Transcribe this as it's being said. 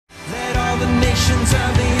ends of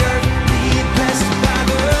the earth be blessed by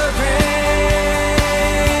the rain,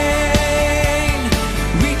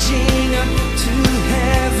 reaching up to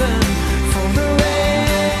heaven for the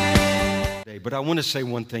rain. But I want to say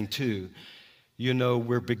one thing too. You know,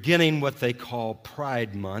 we're beginning what they call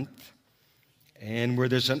Pride Month, and where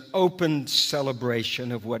there's an open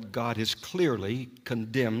celebration of what God has clearly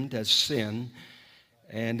condemned as sin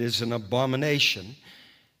and is an abomination.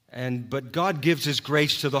 But God gives His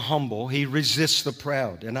grace to the humble. He resists the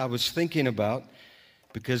proud. And I was thinking about,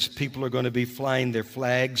 because people are going to be flying their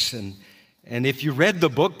flags, and if you read the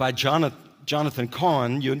book by Jonathan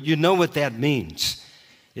Cahn, you know what that means.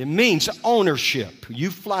 It means ownership. You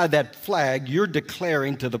fly that flag, you're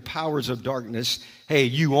declaring to the powers of darkness, hey,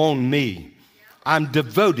 you own me. I'm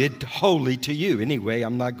devoted wholly to you. Anyway,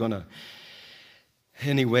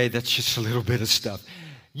 that's just a little bit of stuff.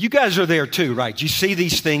 You guys are there too, right? You see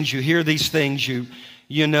these things, you hear these things, you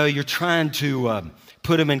know, you're trying to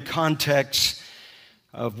put them in context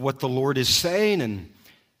of what the Lord is saying,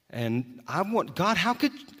 and I want, God, how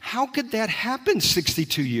could that happen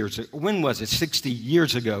 62 years ago? When was it? 60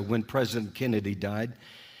 years ago when President Kennedy died.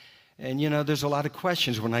 And you know, there's a lot of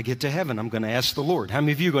questions. When I get to heaven, I'm going to ask the Lord. How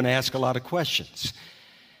many of you are going to ask a lot of questions?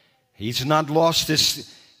 He's not lost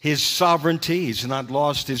his sovereignty. He's not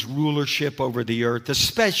lost his rulership over the earth,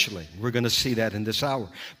 especially. We're going to see that in this hour.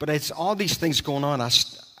 But it's all these things going on. I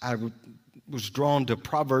was drawn to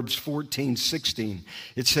Proverbs 14:16.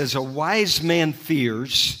 It says, a wise man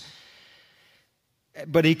fears,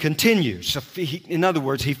 but he continues. In other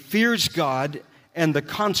words, he fears God and the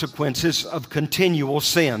consequences of continual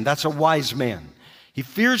sin. That's a wise man. He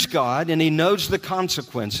fears God and he knows the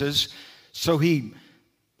consequences, so he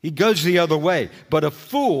goes the other way. But a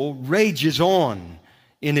fool rages on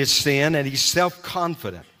in his sin, and he's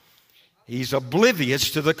self-confident. He's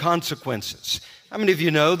oblivious to the consequences. How many of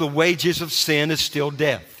you know the wages of sin is still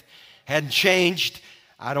death? Hadn't changed.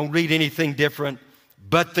 I don't read anything different.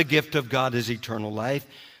 But the gift of God is eternal life.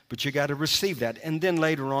 But you got to receive that. And then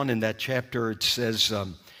later on in that chapter it says,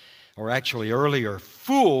 or actually earlier,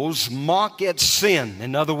 fools mock at sin.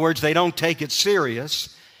 In other words, they don't take it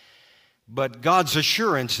serious. But God's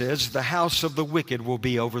assurance is the house of the wicked will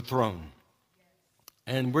be overthrown.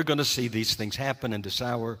 And we're going to see these things happen in this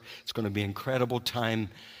hour. It's going to be an incredible time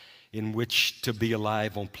in which to be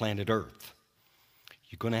alive on planet Earth.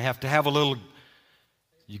 You're going to have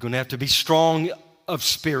to be strong of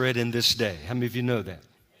spirit in this day. How many of you know that?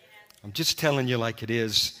 I'm just telling you like it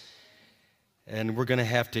is. And we're going to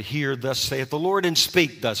have to hear, thus saith the Lord, and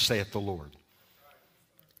speak, thus saith the Lord.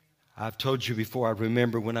 I've told you before, I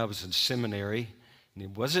remember when I was in seminary, and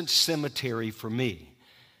it wasn't cemetery for me.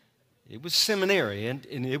 It was seminary, and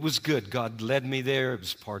it was good. God led me there. It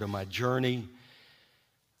was part of my journey.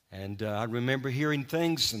 And I remember hearing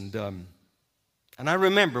things, and I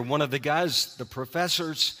remember one of the guys, the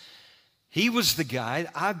professors, he was the guy.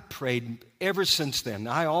 I've prayed ever since then.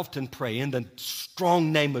 I often pray in the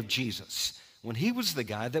strong name of Jesus. When he was the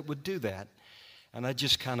guy that would do that, and I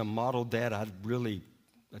just kind of modeled that. I really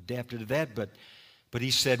adapted to that. But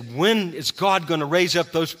he said, when is God going to raise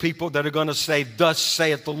up those people that are going to say, thus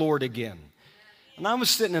saith the Lord again? And I was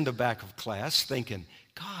sitting in the back of class thinking,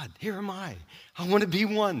 God, here am I. I want to be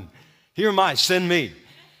one. Here am I. Send me.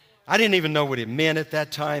 I didn't even know what it meant at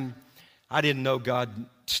that time. I didn't know God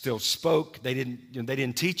still spoke. They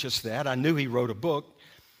didn't teach us that. I knew He wrote a book,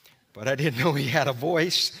 but I didn't know He had a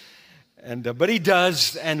voice. But He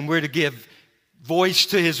does, and we're to give voice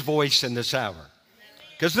to His voice in this hour.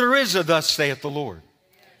 Because there is a thus saith the Lord.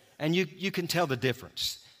 And you can tell the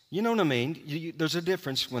difference. You know what I mean? There's a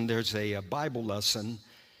difference when there's a Bible lesson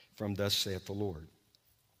from thus saith the Lord.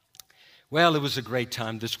 Well, it was a great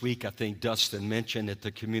time this week. I think Dustin mentioned at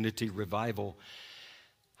the community revival.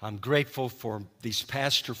 I'm grateful for these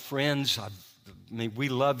pastor friends. I mean, we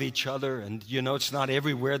love each other, and you know, it's not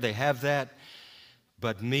everywhere they have that.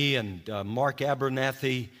 But me and Mark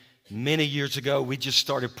Abernathy, many years ago, we just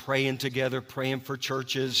started praying together, praying for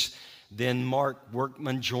churches. Then Mark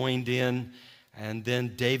Workman joined in, and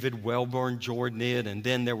then David Wellborn joined in, and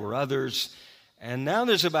then there were others. And now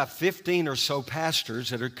there's about 15 or so pastors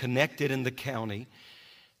that are connected in the county.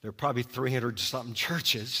 There are probably 300-something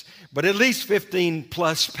churches, but at least 15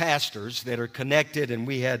 plus pastors that are connected, and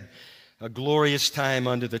we had a glorious time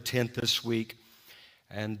under the tent this week.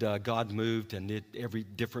 And God moved, and every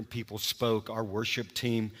different people spoke. Our worship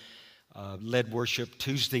team led worship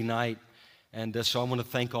Tuesday night, and so I want to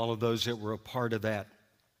thank all of those that were a part of that.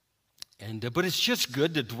 But it's just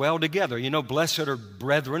good to dwell together. You know, blessed are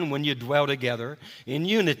brethren when you dwell together in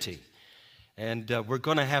unity. And we're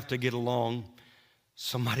going to have to get along.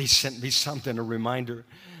 Somebody sent me something, a reminder,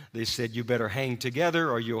 They said, you better hang together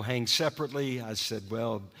or you'll hang separately. I said,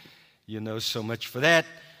 well, so much for that.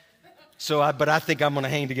 But I think I'm going to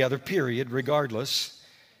hang together, period, regardless.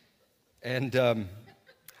 And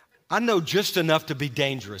I know just enough to be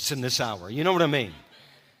dangerous in this hour. You know what I mean?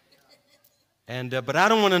 But I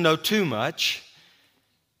don't want to know too much.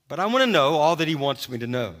 But I want to know all that he wants me to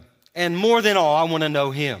know. And more than all, I want to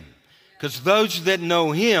know him. Because those that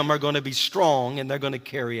know him are going to be strong and they're going to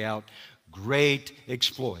carry out great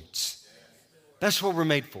exploits. That's what we're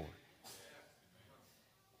made for.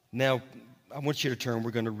 Now, I want you to turn.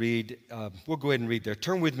 We're going to read. We'll go ahead and read there.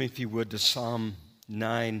 Turn with me, if you would, to Psalm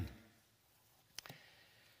 9.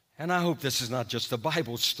 And I hope this is not just a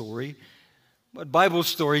Bible story. But Bible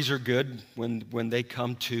stories are good when they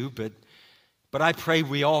come to. But I pray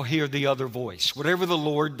we all hear the other voice. Whatever the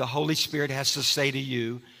Lord, the Holy Spirit has to say to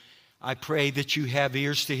you, I pray that you have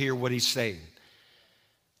ears to hear what he's saying.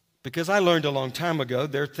 Because I learned a long time ago,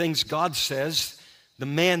 there are things God says, the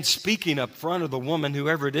man speaking up front or the woman,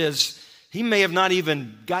 whoever it is, he may have not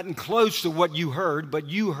even gotten close to what you heard, but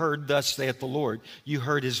you heard, thus saith the Lord. You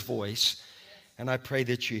heard his voice. And I pray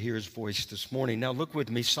that you hear his voice this morning. Now look with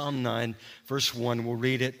me, Psalm 9, verse 1. We'll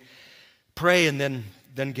read it. Pray and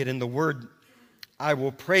then get in the word. I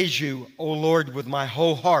will praise you, O Lord, with my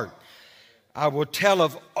whole heart. I will tell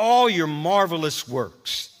of all your marvelous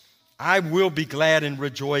works. I will be glad and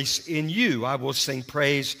rejoice in you. I will sing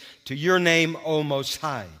praise to your name, O Most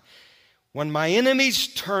High. When my enemies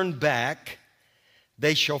turn back,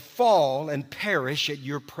 they shall fall and perish at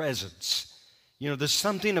your presence. There's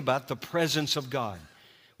something about the presence of God.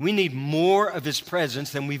 We need more of his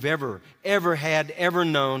presence than we've ever had, ever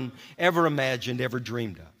known, ever imagined, ever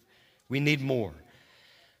dreamed of. We need more.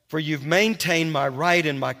 For you've maintained my right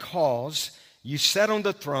and my cause. You sat on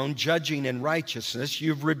the throne judging in righteousness.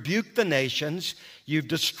 You've rebuked the nations. You've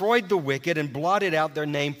destroyed the wicked and blotted out their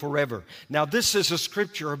name forever. Now this is a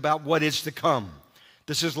scripture about what is to come.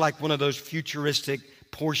 This is like one of those futuristic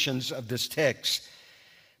portions of this text.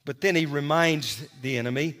 But then he reminds the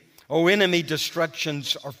enemy, O enemy,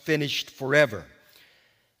 destructions are finished forever.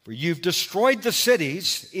 For you've destroyed the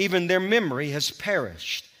cities, even their memory has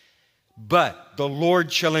perished. But the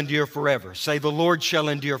Lord shall endure forever. Say, the Lord shall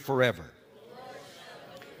endure forever.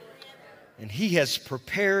 And he has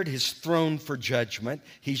prepared his throne for judgment.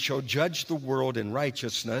 He shall judge the world in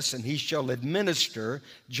righteousness, and he shall administer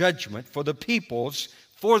judgment for the peoples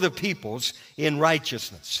in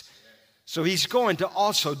righteousness. So he's going to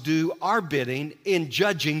also do our bidding in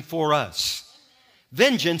judging for us.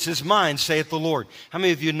 Vengeance is mine, saith the Lord. How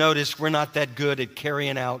many of you noticed we're not that good at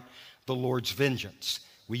carrying out the Lord's vengeance?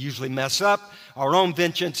 We usually mess up. Our own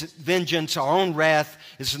vengeance, our own wrath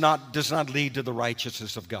does not lead to the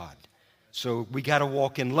righteousness of God. So we got to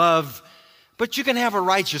walk in love, but you can have a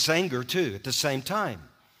righteous anger too at the same time.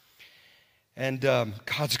 And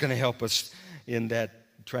God's going to help us in that,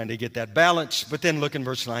 trying to get that balance. But then look in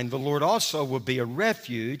verse 9. The Lord also will be a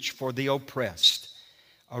refuge for the oppressed,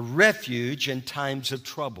 a refuge in times of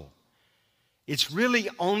trouble. It's really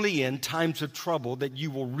only in times of trouble that you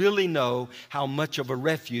will really know how much of a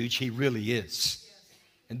refuge he really is.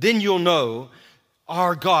 And then you'll know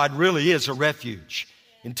our God really is a refuge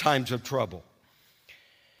in times of trouble.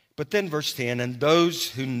 But then verse 10, and those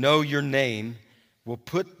who know your name will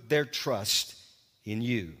put their trust in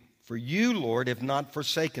you. For you, Lord, have not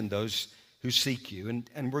forsaken those who seek you.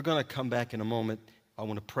 And we're going to come back in a moment. I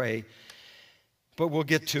want to pray. But we'll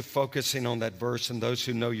get to focusing on that verse, and those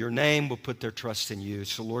who know your name will put their trust in you.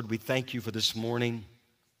 So, Lord, we thank you for this morning.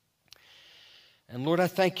 And, Lord, I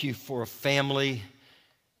thank you for a family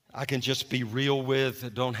I can just be real with. I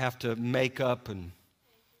don't have to make up. And,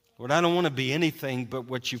 Lord, I don't want to be anything but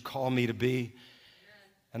what you've called me to be.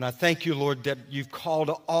 And I thank you, Lord, that you've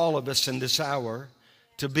called all of us in this hour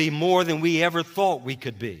to be more than we ever thought we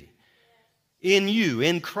could be. In you,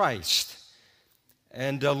 in Christ.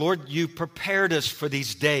 And Lord, you prepared us for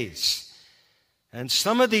these days. And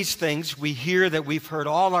some of these things we hear that we've heard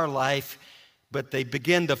all our life, but they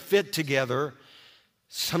begin to fit together.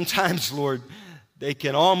 Sometimes, Lord, they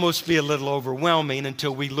can almost be a little overwhelming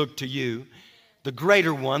until we look to you, the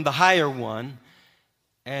greater one, the higher one.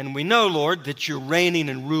 And we know, Lord, that you're reigning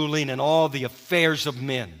and ruling in all the affairs of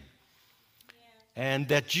men. And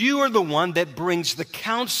that you are the one that brings the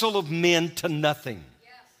counsel of men to nothing.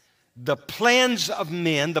 The plans of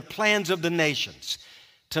men, the plans of the nations,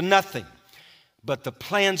 to nothing. But the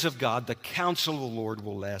plans of God, the counsel of the Lord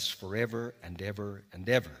will last forever and ever and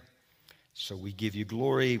ever. So we give you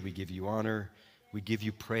glory, we give you honor, We give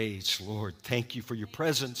you praise, Lord. Thank you for your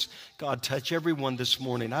presence. God, touch everyone this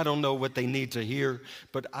morning. I don't know what they need to hear,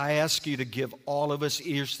 but I ask you to give all of us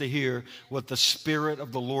ears to hear what the Spirit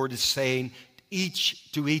of the Lord is saying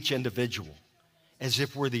to each individual, as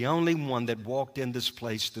if we're the only one that walked in this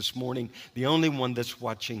place this morning, the only one that's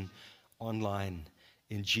watching online.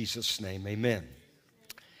 In Jesus' name, amen.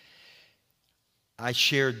 I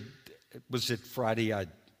shared, was it Friday?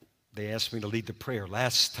 They asked me to lead the prayer.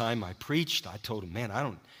 Last time I preached, I told them, man,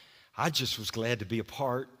 I just was glad to be a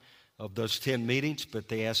part of those 10 meetings, but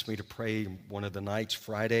they asked me to pray one of the nights,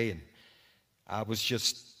 Friday, and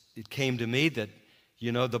it came to me that,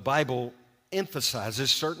 the Bible emphasizes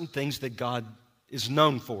certain things that God is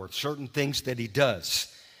known for, certain things that he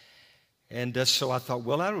does. And so I thought,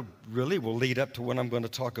 well, that really will lead up to what I'm going to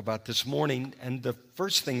talk about this morning. And the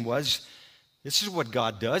first thing was, this is what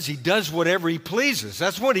God does. He does whatever he pleases.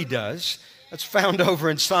 That's what he does. That's found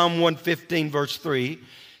over in Psalm 115, verse 3. It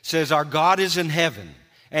says, our God is in heaven,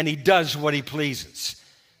 and he does what he pleases.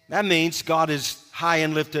 That means God is high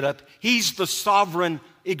and lifted up. He's the sovereign,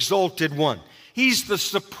 exalted one. He's the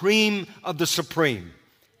supreme of the supreme.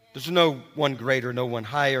 There's no one greater, no one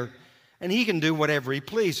higher, and he can do whatever he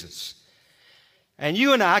pleases. And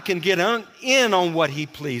you and I can get in on what he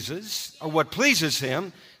pleases, or what pleases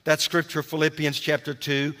him. That scripture, Philippians chapter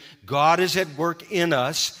 2, God is at work in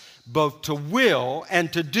us both to will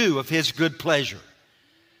and to do of his good pleasure.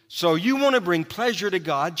 So you want to bring pleasure to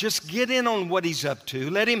God, just get in on what he's up to,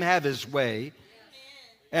 let him have his way,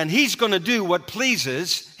 and he's going to do what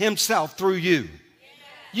pleases himself through you.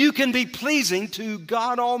 You can be pleasing to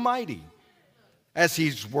God Almighty as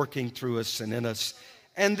he's working through us and in us.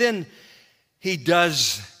 And then he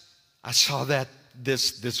does, I saw that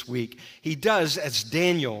this week. He does, as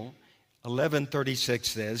Daniel 11:36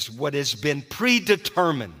 says, what has been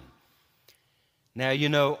predetermined.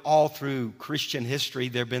 Now, all through Christian history,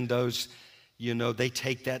 there have been those, they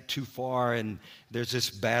take that too far, and there's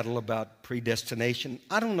this battle about predestination.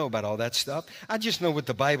 I don't know about all that stuff. I just know what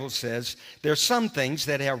the Bible says. There are some things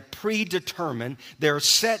that are predetermined. There are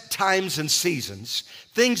set times and seasons,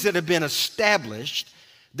 things that have been established.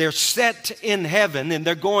 They're set in heaven, and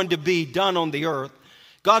they're going to be done on the earth.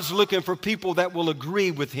 God's looking for people that will agree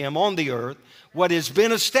with him on the earth, what has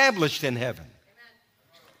been established in heaven.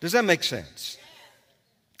 Does that make sense?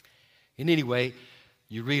 And anyway,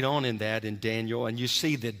 you read on in that in Daniel, and you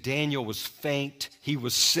see that Daniel was faint. He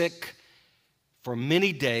was sick for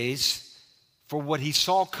many days for what he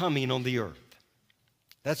saw coming on the earth.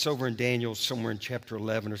 That's over in Daniel, somewhere in chapter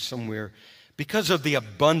 11 or somewhere, because of the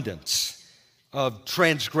abundance of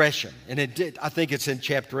transgression. And I think it's in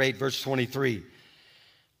chapter 8, verse 23.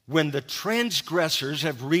 When the transgressors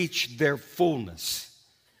have reached their fullness.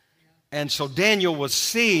 And so Daniel was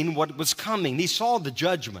seeing what was coming. He saw the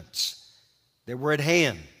judgments that were at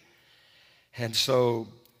hand. And so,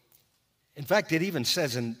 in fact, it even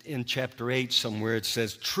says in chapter 8 somewhere, it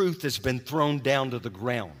says, truth has been thrown down to the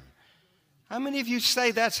ground. How many of you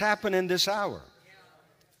say that's happening this hour?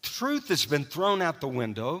 Truth has been thrown out the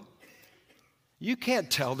window. You can't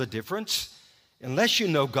tell the difference. Unless you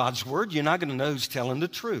know God's word, you're not going to know who's telling the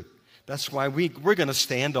truth. That's why we're going to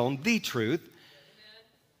stand on the truth.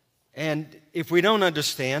 And if we don't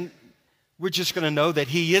understand, we're just going to know that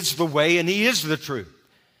he is the way and he is the truth.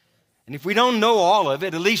 And if we don't know all of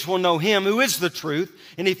it, at least we'll know him who is the truth.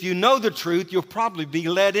 And if you know the truth, you'll probably be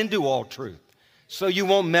led into all truth. So you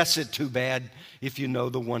won't mess it too bad if you know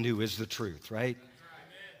the one who is the truth, right?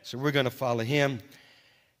 So we're going to follow him.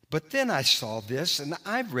 But then I saw this, and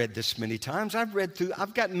I've read this many times. I've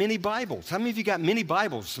got many Bibles. How many of you got many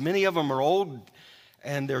Bibles? Many of them are old,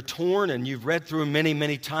 and they're torn, and you've read through them many,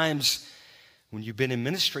 many times. When you've been in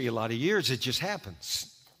ministry a lot of years, it just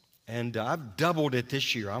happens. And I've doubled it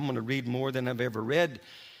this year. I'm going to read more than I've ever read.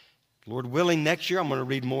 Lord willing, next year I'm going to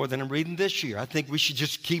read more than I'm reading this year. I think we should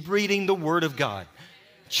just keep reading the Word of God.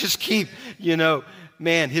 Just keep,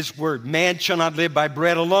 his word. Man shall not live by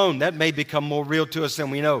bread alone. That may become more real to us than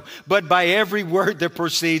we know. But by every word that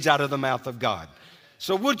proceeds out of the mouth of God.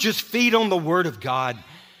 So we'll just feed on the Word of God.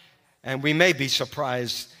 And we may be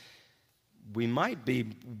surprised. We might be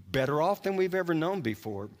better off than we've ever known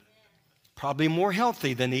before. Probably more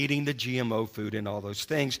healthy than eating the GMO food and all those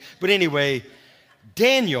things. But anyway,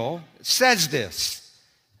 Daniel says this.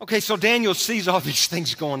 Okay, so Daniel sees all these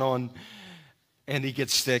things going on. And he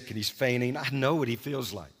gets sick and he's fainting. I know what he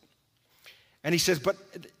feels like. And he says, but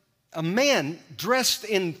a man dressed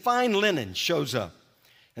in fine linen shows up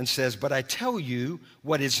and says, but I tell you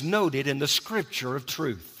what is noted in the scripture of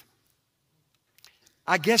truth.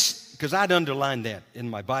 I guess, because I'd underlined that in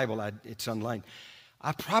my Bible, it's underlined.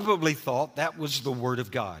 I probably thought that was the Word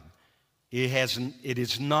of God. It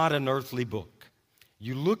is not an earthly book.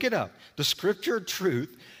 You look it up. The Scripture of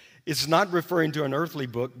Truth is not referring to an earthly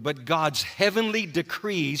book, but God's heavenly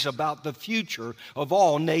decrees about the future of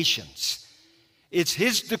all nations. It's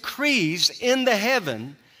His decrees in the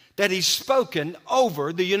heaven that He's spoken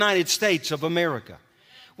over the United States of America.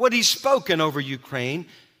 What He's spoken over Ukraine,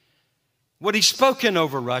 what He's spoken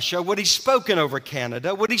over Russia, what He's spoken over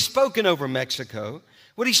Canada, what He's spoken over Mexico,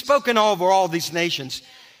 what He's spoken over all these nations,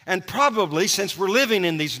 and probably, since we're living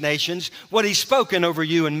in these nations, what He's spoken over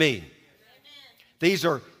you and me. These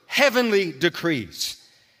are heavenly decrees.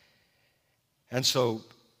 And so,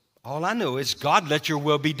 all I know is, God, let your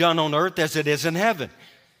will be done on earth as it is in heaven.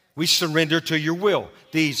 We surrender to your will.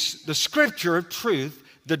 The Scripture of truth,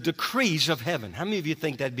 the decrees of heaven. How many of you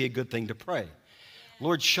think that'd be a good thing to pray?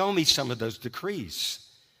 Lord, show me some of those decrees.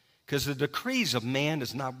 Because the decrees of man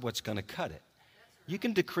is not what's going to cut it. You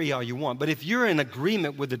can decree all you want, but if you're in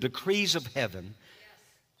agreement with the decrees of heaven,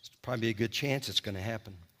 it's probably a good chance it's going to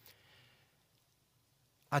happen.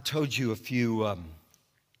 I told you a few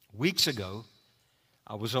weeks ago,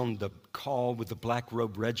 I was on the call with the Black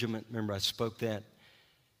Robe Regiment. Remember I spoke that?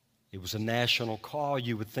 It was a national call.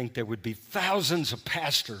 You would think there would be thousands of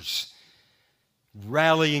pastors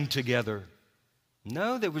rallying together.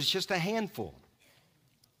 No, there was just a handful.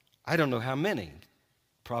 I don't know how many.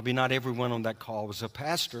 Probably not everyone on that call was a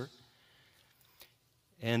pastor.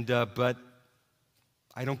 But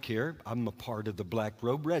I don't care. I'm a part of the Black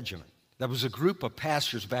Robe Regiment. That was a group of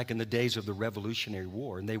pastors back in the days of the Revolutionary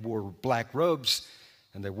War, and they wore black robes,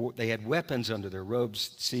 and they had weapons under their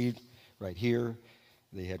robes. See, right here,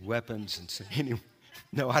 they had weapons. And so, anyway,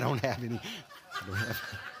 no, I don't have any.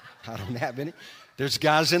 I don't have any. There's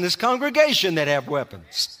guys in this congregation that have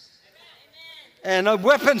weapons. And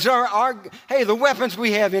weapons hey, the weapons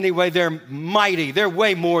we have anyway, they're mighty. They're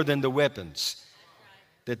way more than the weapons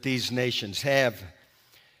that these nations have.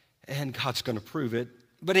 And God's going to prove it.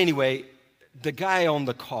 But anyway, the guy on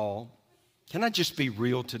the call, can I just be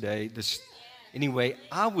real today? Anyway,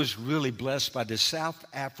 I was really blessed by this South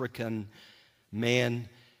African man.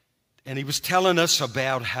 And he was telling us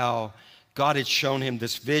about how God had shown him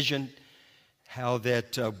this vision, how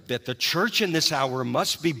that the church in this hour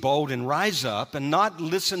must be bold and rise up and not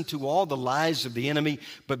listen to all the lies of the enemy,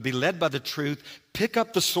 but be led by the truth, pick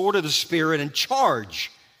up the sword of the Spirit and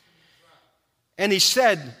charge. And he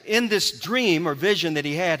said in this dream or vision that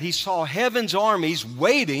he had, he saw heaven's armies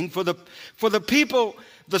waiting for the people,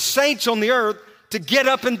 the saints on the earth, to get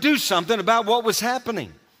up and do something about what was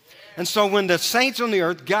happening. And so when the saints on the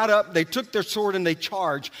earth got up, they took their sword and they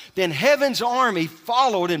charged. Then heaven's army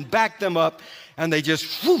followed and backed them up, and they just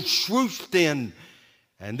swooshed in.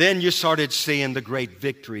 And then you started seeing the great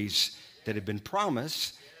victories that had been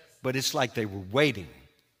promised, but it's like they were waiting.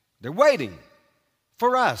 They're waiting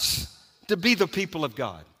for us to be the people of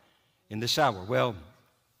God in this hour. Well,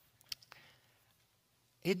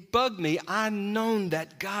 it bugged me. I've known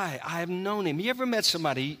that guy. I have known him. You ever met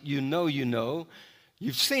somebody you know,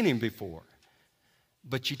 you've seen him before,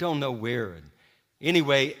 but you don't know where.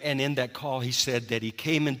 Anyway, and in that call, he said that he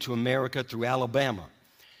came into America through Alabama.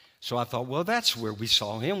 So I thought, well, that's where we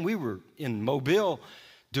saw him. We were in Mobile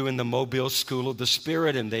doing the Mobile School of the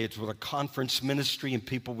Spirit, and it was a conference ministry, and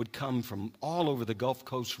people would come from all over the Gulf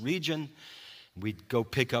Coast region. We'd go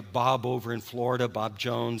pick up Bob over in Florida, Bob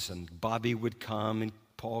Jones, and Bobby would come, and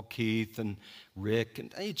Paul Keith and Rick,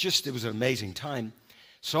 and it was an amazing time.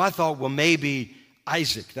 So I thought, well, maybe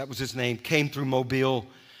Isaac, that was his name, came through Mobile.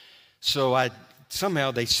 So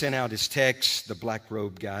somehow they sent out his texts, the Black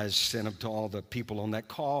Robe guys sent them to all the people on that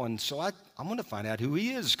call, and so I'm going to find out who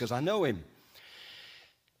he is because I know him.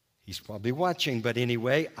 He's probably watching, but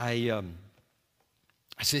anyway, I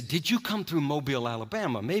said, did you come through Mobile,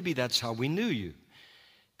 Alabama? Maybe that's how we knew you,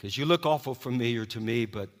 because you look awful familiar to me.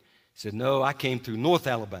 But he said, no, I came through North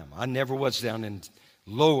Alabama. I never was down in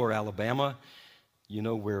Lower Alabama, you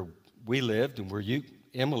know, where we lived and where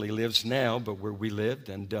Emily lives now, but where we lived.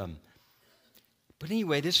 And but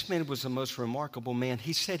anyway, this man was the most remarkable man.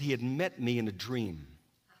 He said he had met me in a dream.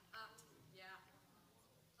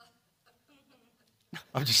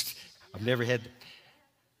 I've never had.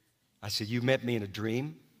 I said, you met me in a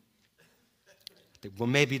dream? Well,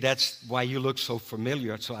 maybe that's why you look so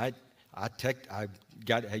familiar. So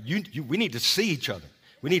we need to see each other.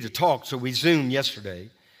 We need to talk. So we Zoomed yesterday.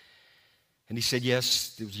 And he said,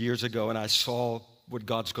 yes, it was years ago, and I saw what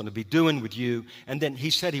God's going to be doing with you. And then he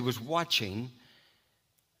said he was watching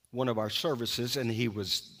one of our services, and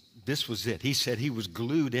this was it. He said he was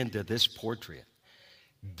glued into this portrait.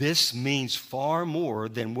 This means far more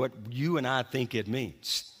than what you and I think it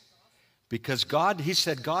means. Because he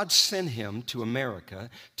said God sent him to America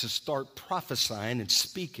to start prophesying and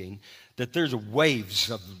speaking that there's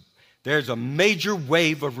a major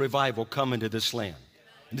wave of revival coming to this land.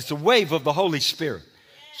 And it's a wave of the Holy Spirit.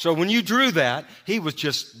 So when you drew that, he was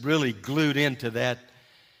just really glued into that.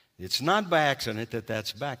 It's not by accident that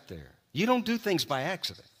that's back there. You don't do things by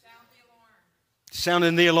accident.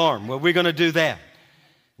 Sounding the alarm. Well, we're going to do that.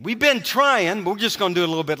 We've been trying, but we're just going to do it a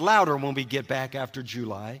little bit louder when we get back after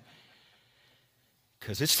July.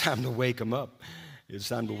 Because it's time to wake them up. It's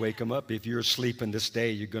time to wake them up. If you're asleep in this day,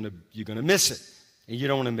 you're going to miss it. And you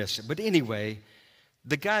don't want to miss it. But anyway,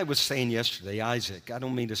 the guy was saying yesterday, Isaac, I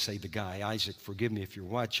don't mean to say the guy, Isaac, forgive me if you're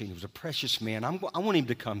watching. He was a precious man. I want him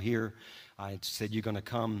to come here. I said, you're going to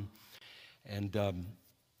come. And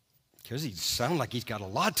because he sounded like he's got a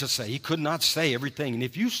lot to say. He could not say everything. And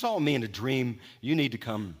if you saw me in a dream, you need to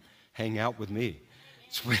come hang out with me.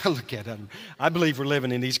 That's the way I look at it. I believe we're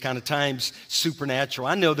living in these kind of times, supernatural.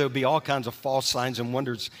 I know there'll be all kinds of false signs and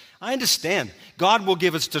wonders. I understand. God will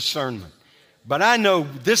give us discernment. But I know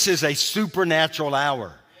this is a supernatural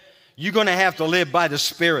hour. You're going to have to live by the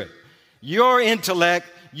Spirit. Your intellect,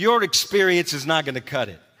 your experience is not going to cut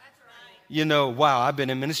it. You know, wow, I've been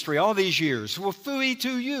in ministry all these years. Well, phooey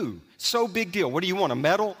to you. So big deal. What do you want, a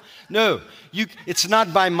medal? No, it's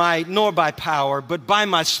not by might nor by power, but by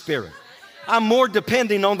my Spirit. I'm more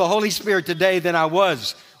depending on the Holy Spirit today than I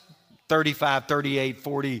was 35, 38,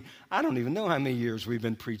 40. I don't even know how many years we've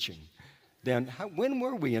been preaching. Then when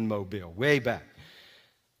were we in Mobile? Way back.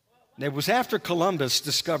 It was after Columbus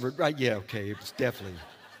discovered, right? Yeah, okay, it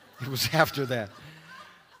was after that.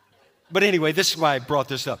 But anyway, this is why I brought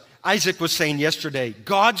this up. Isaac was saying yesterday,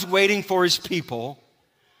 God's waiting for his people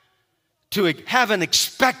to have an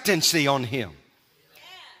expectancy on him.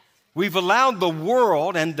 We've allowed the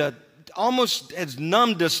world and almost has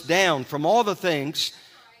numbed us down from all the things.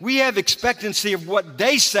 We have expectancy of what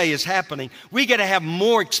they say is happening. We got to have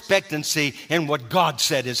more expectancy in what God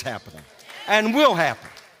said is happening and will happen.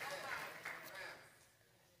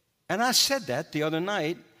 And I said that the other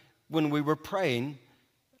night when we were praying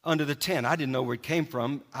under the tent. I didn't know where it came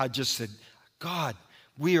from. I just said, God,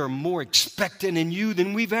 we are more expectant in you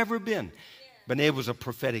than we've ever been. But it was a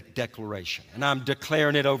prophetic declaration, and I'm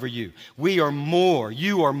declaring it over you. We are more.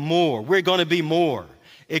 You are more. We're going to be more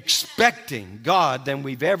expecting God than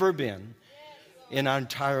we've ever been in our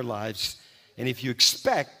entire lives. And if you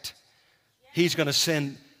expect, He's going to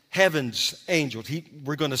send heaven's angels.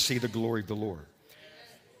 We're going to see the glory of the Lord.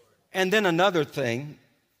 And then another thing,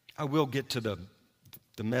 I will get to the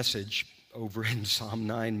message over in Psalm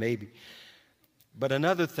 9 maybe. But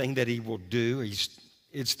another thing that He will do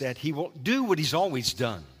is that He will do what He's always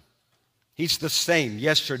done. He's the same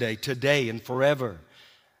yesterday, today, and forever.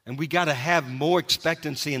 And we got to have more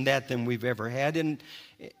expectancy in that than we've ever had.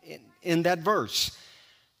 In that verse,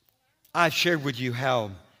 I've shared with you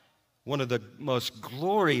how one of the most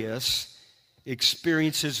glorious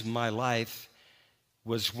experiences of my life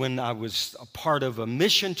was when I was a part of a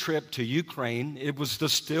mission trip to Ukraine. It was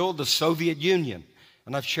still the Soviet Union,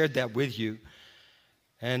 and I've shared that with you.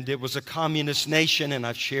 And it was a communist nation, and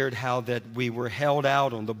I've shared how that we were held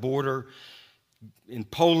out on the border in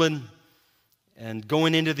Poland and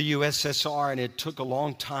going into the USSR, and it took a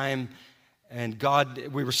long time. And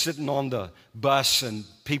we were sitting on the bus, and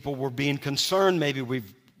people were being concerned. Maybe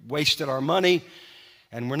we've wasted our money,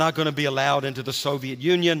 and we're not going to be allowed into the Soviet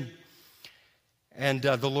Union. And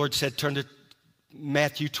the Lord said, turn to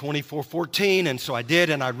Matthew 24:14. And so I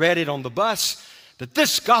did, and I read it on the bus, that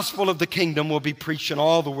this gospel of the kingdom will be preached in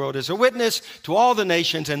all the world as a witness to all the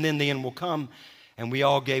nations, and then the end will come. And we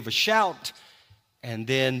all gave a shout. And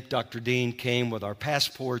then Dr. Dean came with our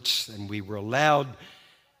passports, and we were allowed.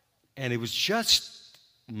 And it was just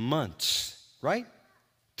months, right?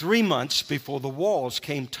 3 months before the walls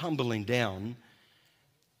came tumbling down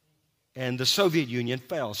and the Soviet Union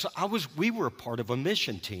fell. So we were a part of a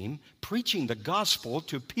mission team preaching the gospel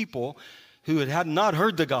to people who had not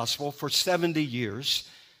heard the gospel for 70 years.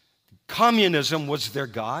 Communism was their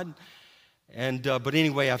God. But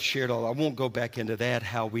anyway, I've shared all. I won't go back into that,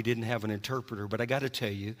 how we didn't have an interpreter. But I got to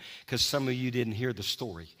tell you, because some of you didn't hear the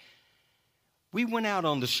story. We went out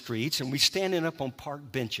on the streets, and we standing up on park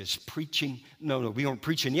benches preaching. No, we weren't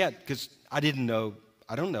preaching yet, because I don't know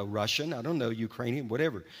Russian. I don't know Ukrainian,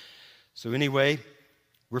 whatever. So anyway,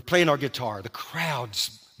 we're playing our guitar. The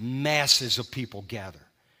crowds, masses of people gather.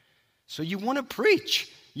 So you want to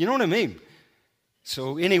preach. You know what I mean?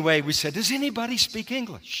 So anyway, we said, does anybody speak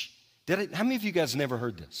English? How many of you guys never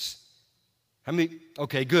heard this? How many?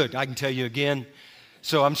 Okay, good. I can tell you again.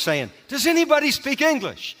 So I'm saying, does anybody speak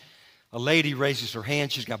English? A lady raises her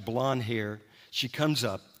hand. She's got blonde hair. She comes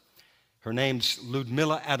up, Her name's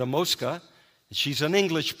Ludmila Adamoska. She's an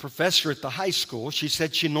English professor at the high school. She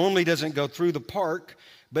said she normally doesn't go through the park,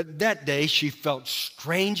 but that day she felt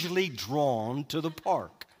strangely drawn to the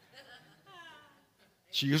park.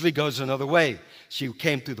 She usually goes another way. She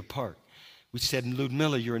came through the park. We said,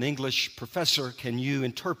 Ludmila, you're an English professor. Can you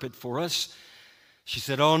interpret for us? She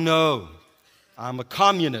said, oh no, I'm a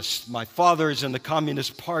communist. My father is in the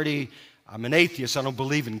Communist Party. I'm an atheist. I don't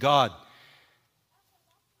believe in God.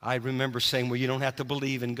 I remember saying, well, you don't have to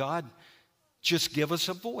believe in God. Just give us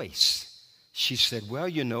a voice. She said, well,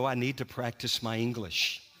 you know, I need to practice my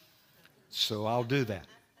English. So I'll do that.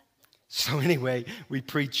 So anyway, we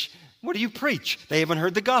preach. What do you preach? They haven't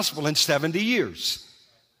heard the gospel in 70 years.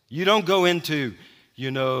 You don't go into,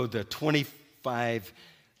 the 25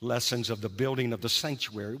 lessons of the building of the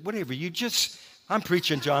sanctuary, whatever. I'm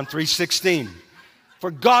preaching John 3:16.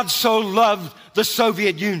 For God so loved the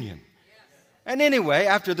Soviet Union. And anyway,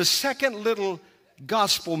 after the second little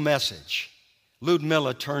gospel message,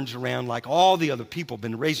 Ludmila turns around like all the other people have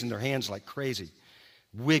been raising their hands like crazy,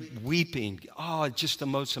 weeping. Oh, just the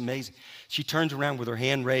most amazing. She turns around with her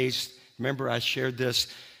hand raised. Remember, I shared this,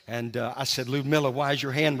 and I said, Ludmila, why is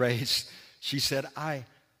your hand raised? She said, I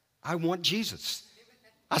want Jesus.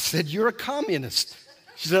 I said, you're a communist.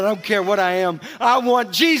 She said, I don't care what I am. I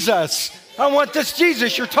want Jesus. I want this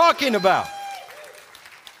Jesus you're talking about.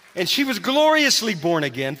 And she was gloriously born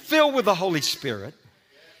again, filled with the Holy Spirit.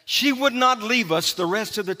 She would not leave us the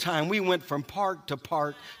rest of the time. We went from park to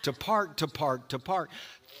park to park to park to park.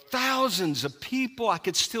 Thousands of people, I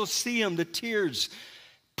could still see them, the tears,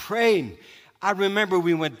 praying. I remember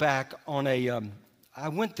we went back on I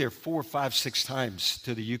went there 4, 5, 6 times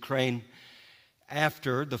to the Ukraine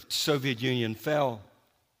after the Soviet Union fell.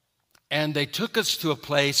 And they took us to a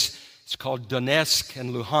place, it's called Donetsk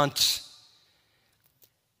and Luhansk.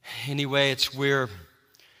 Anyway, it's where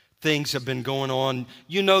things have been going on.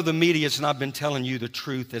 You know the media's not been telling you the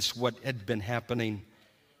truth as what had been happening.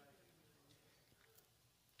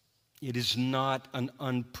 It is not an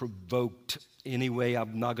unprovoked, anyway,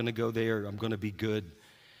 I'm not going to go there, I'm going to be good.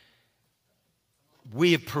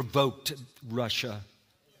 We have provoked Russia.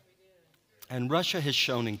 And Russia has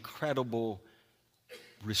shown incredible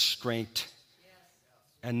restraint.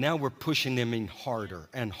 And now we're pushing them in harder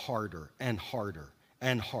and harder and harder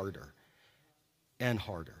and harder and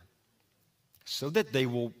harder. So that they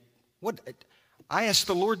will, I asked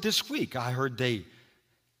the Lord this week, I heard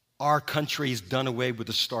our country has done away with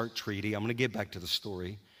the START treaty. I'm going to get back to the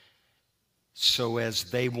story. So as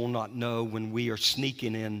they will not know when we are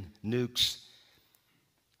sneaking in nukes.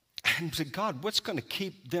 And I said, God, what's going to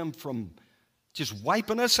keep them from just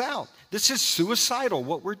wiping us out? This is suicidal,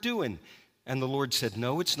 what we're doing. And the Lord said,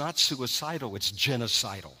 no, it's not suicidal, it's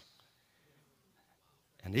genocidal.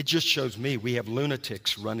 And it just shows me we have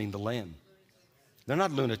lunatics running the land. They're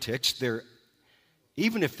not lunatics.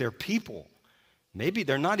 Even if they're people, maybe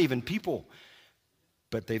they're not even people,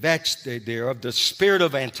 but they're of the spirit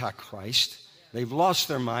of Antichrist. They've lost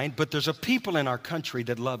their mind, but there's a people in our country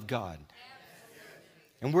that love God.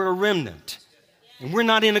 And we're a remnant. And we're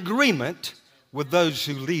not in agreement with those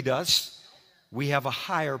who lead us. We have a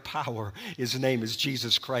higher power. His name is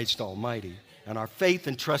Jesus Christ Almighty. And our faith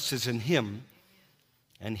and trust is in Him.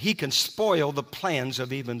 And He can spoil the plans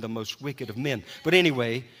of even the most wicked of men. But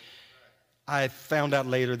anyway, I found out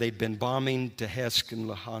later they'd been bombing Donetsk and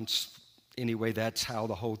Luhansk. Anyway, that's how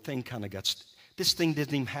the whole thing kind of got. This thing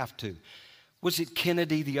didn't even have to. Was it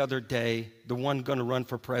Kennedy the other day, the one going to run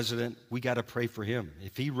for president? We got to pray for him.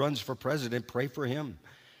 If he runs for president, pray for him.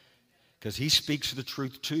 Because he speaks the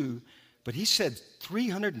truth too. But he said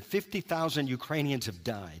 350,000 Ukrainians have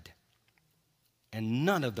died. And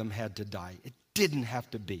none of them had to die. It didn't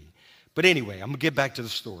have to be. But anyway, I'm going to get back to the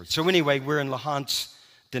story. So anyway, we're in Luhansk,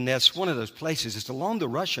 Donetsk, one of those places. It's along the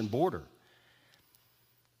Russian border.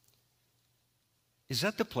 Is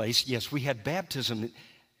that the place? Yes, we had baptism.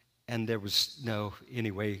 And there was,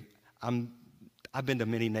 anyway, I've been to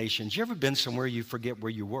many nations. You ever been somewhere you forget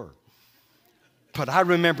where you were? But I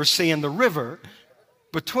remember seeing the river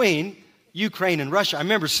between Ukraine and Russia. I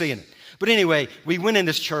remember seeing it. But anyway, we went in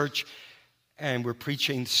this church and we're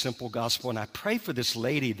preaching simple gospel. And I pray for this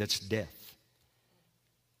lady that's deaf.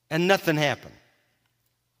 And nothing happened.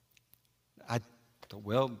 I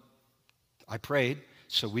prayed.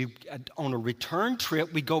 So on a return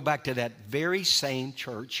trip, we go back to that very same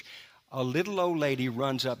church. A little old lady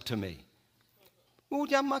runs up to me.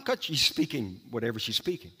 She's speaking whatever she's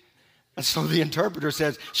speaking. And so the interpreter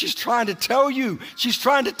says, she's trying to tell you. She's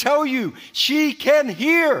trying to tell you. She can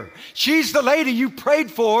hear. She's the lady you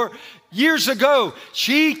prayed for years ago.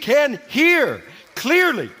 She can hear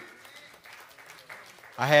clearly.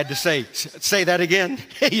 I had to say that again.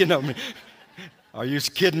 You know me. Are you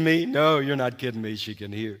kidding me? No, you're not kidding me. She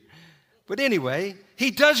can hear. But anyway,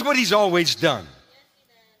 he does what he's always done.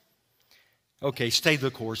 Okay, stay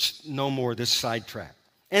the course. No more of this sidetrack.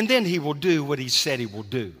 And then he will do what he said he will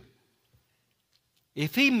do.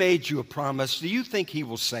 If he made you a promise, do you think he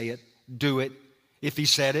will say it, do it, if he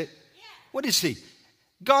said it? What is he?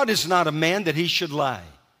 God is not a man that he should lie.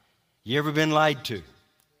 You ever been lied to?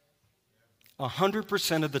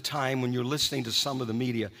 100% of the time when you're listening to some of the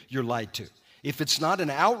media, you're lied to. If it's not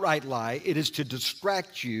an outright lie, it is to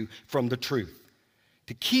distract you from the truth,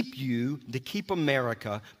 to keep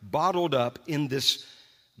America bottled up in this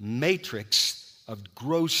matrix of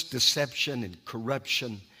gross deception and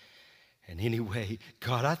corruption. And anyway,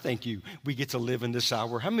 God, I thank you. We get to live in this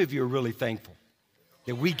hour. How many of you are really thankful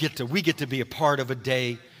that we get to be a part of a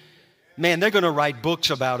day? Man, they're going to write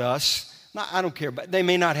books about us. Now, I don't care, but they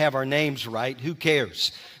may not have our names right. Who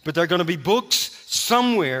cares? But there are going to be books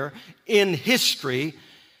somewhere in history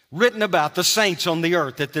written about the saints on the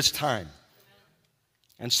earth at this time.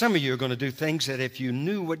 And some of you are going to do things that if you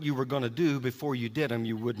knew what you were going to do before you did them,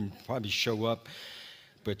 you wouldn't probably show up.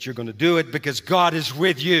 But you're going to do it because God is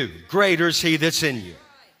with you. Greater is he that's in you.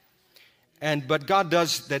 But God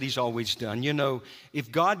does that he's always done. You know,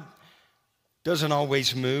 if God doesn't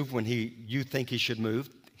always move when you think he should move,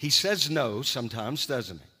 he says no sometimes,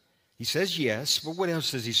 doesn't he? He says yes, but what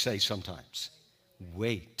else does he say sometimes?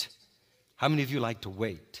 Wait. How many of you like to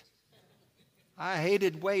wait? I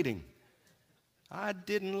hated waiting. I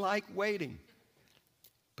didn't like waiting.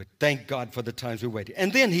 But thank God for the times we waited.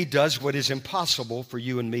 And then he does what is impossible for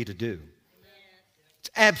you and me to do. It's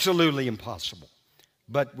absolutely impossible.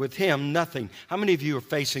 But with him, nothing. How many of you are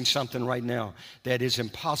facing something right now that is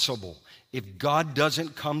impossible? If God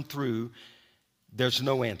doesn't come through, there's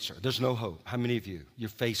no answer. There's no hope. How many of you? You're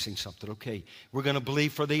facing something. Okay, we're going to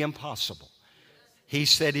believe for the impossible. He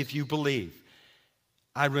said, if you believe.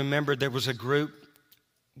 I remember there was a group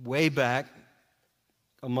way back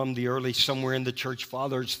among the early, somewhere in the church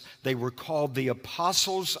fathers. They were called the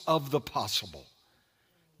Apostles of the Possible.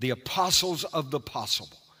 The Apostles of the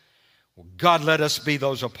Possible. Well, God, let us be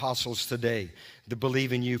those apostles today to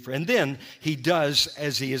believe in you. And then he does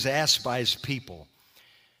as he is asked by his people.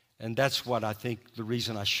 And that's what I think the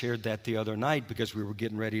reason I shared that the other night, because we were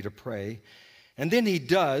getting ready to pray. And then he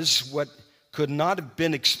does what could not have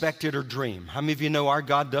been expected or dreamed. How many of you know our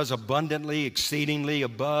God does abundantly, exceedingly,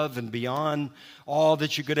 above and beyond all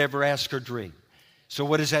that you could ever ask or dream? So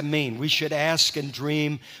what does that mean? We should ask and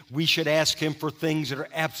dream. We should ask him for things that are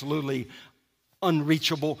absolutely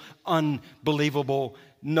unreachable, unbelievable.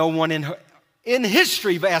 No one in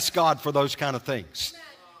history asked God for those kind of things.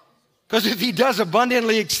 Because if he does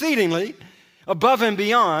abundantly, exceedingly, above and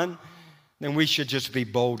beyond, then we should just be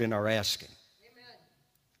bold in our asking. Amen.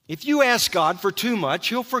 If you ask God for too much,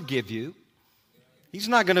 he'll forgive you. He's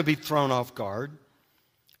not going to be thrown off guard.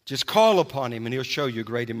 Just call upon him and he'll show you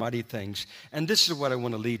great and mighty things. And this is what I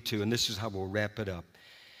want to lead to, and this is how we'll wrap it up.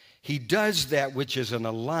 He does that which is in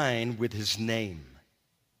a line with his name.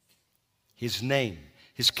 His name,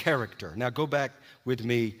 his character. Now go back with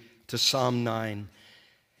me to Psalm 9.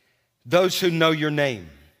 Those who know your name.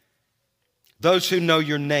 Those who know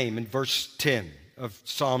your name in verse 10 of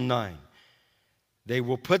Psalm 9. They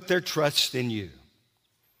will put their trust in you.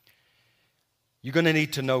 You're going to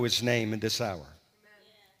need to know his name in this hour.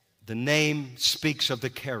 The name speaks of the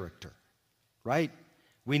character, right?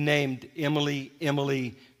 We named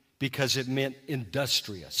Emily because it meant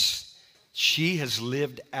industrious. She has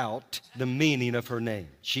lived out the meaning of her name.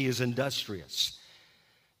 She is industrious.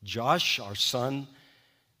 Josh, our son,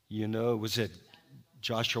 you know, was it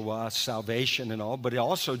Joshua, salvation and all, but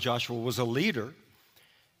also Joshua was a leader,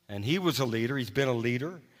 and he was a leader. He's been a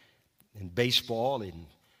leader in baseball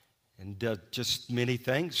and just many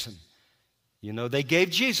things. And, you know, they gave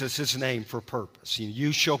Jesus his name for purpose.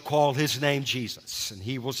 You shall call his name Jesus, and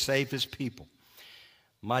he will save his people.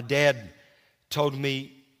 My dad told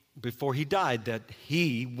me before he died that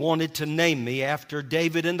he wanted to name me after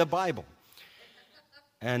David in the Bible.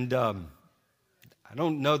 And I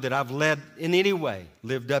don't know that I've in any way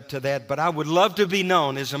lived up to that, but I would love to be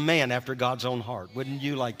known as a man after God's own heart. Wouldn't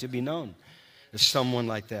you like to be known as someone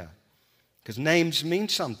like that? Because names mean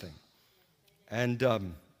something. And,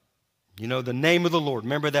 you know, the name of the Lord.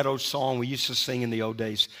 Remember that old song we used to sing in the old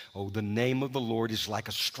days? Oh, the name of the Lord is like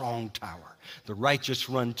a strong tower. The righteous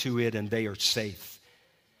run to it and they are safe.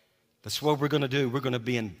 That's what we're going to do. We're going to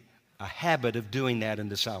be in a habit of doing that in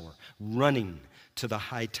this hour. Running to the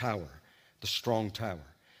high tower. The strong tower.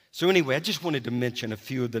 So anyway, I just wanted to mention a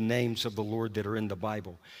few of the names of the Lord that are in the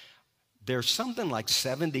Bible. There's something like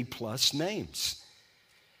 70 plus names.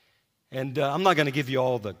 And I'm not going to give you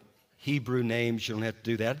all the Hebrew names. You don't have to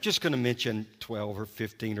do that. I'm just going to mention 12 or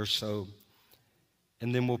 15 or so.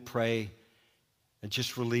 And then we'll pray and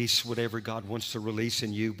just release whatever God wants to release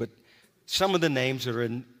in you. But some of the names that are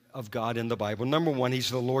of God in the Bible. Number one, He's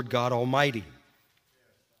the Lord God Almighty.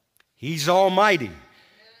 He's Almighty.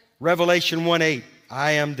 Revelation 1:8,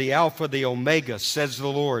 I am the Alpha, the Omega, says the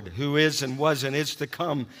Lord, who is and was and is to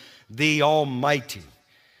come, the Almighty.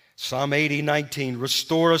 Psalm 80:19,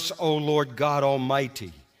 restore us, O Lord God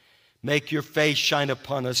Almighty. Make your face shine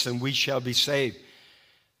upon us, and we shall be saved.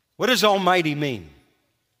 What does Almighty mean?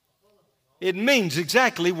 It means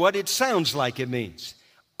exactly what it sounds like it means.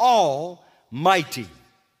 Almighty.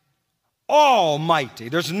 Almighty.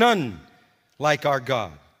 There's none like our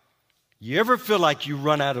God. You ever feel like you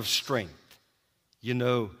run out of strength? You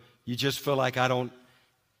know, you just feel like I don't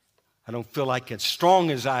feel like as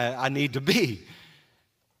strong as I need to be.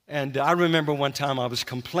 And I remember one time I was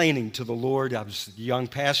complaining to the Lord. I was a young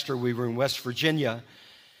pastor. We were in West Virginia.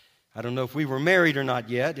 I don't know if we were married or not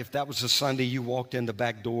yet. If that was a Sunday, you walked in the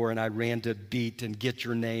back door and I ran to beat and get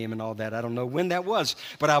your name and all that. I don't know when that was,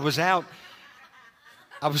 but I was out.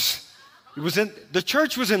 The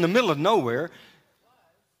church was in the middle of nowhere.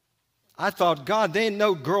 I thought, God, there ain't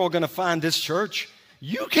no girl going to find this church.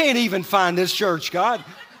 You can't even find this church, God.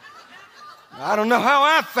 I don't know how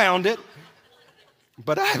I found it,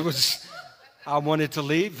 but I wanted to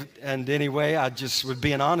leave. And anyway, I just was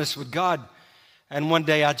being honest with God. And one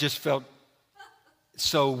day I just felt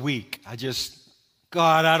so weak.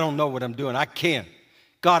 God, I don't know what I'm doing. I can't.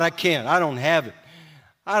 God, I can't. I don't have it.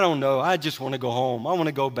 I don't know. I just want to go home. I want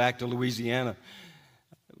to go back to Louisiana.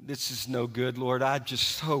 This is no good, Lord. I'm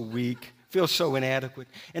just so weak. Feel so inadequate.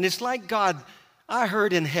 And it's like God, I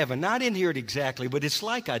heard in heaven. I didn't hear it exactly, but it's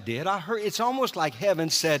like I did. It's almost like heaven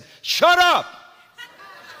said, shut up.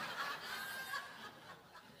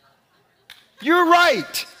 You're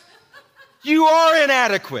right. You are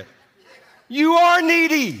inadequate. You are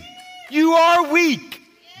needy. You are weak.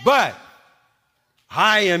 But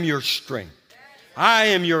I am your strength. I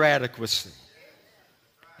am your adequacy.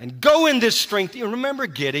 And go in this strength. You remember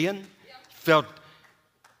Gideon? Felt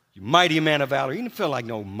mighty man of valor. He didn't feel like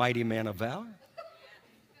no mighty man of valor.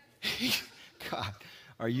 God,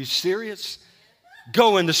 are you serious?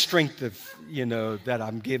 Go in the strength of, that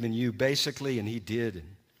I'm giving you, basically. And he did. And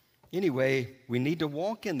anyway, we need to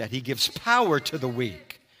walk in that. He gives power to the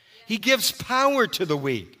weak. He gives power to the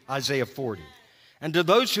weak, Isaiah 40. And to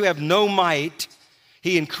those who have no might,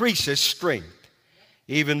 He increases strength.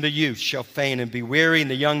 Even the youth shall faint and be weary,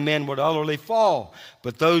 and the young men will utterly fall.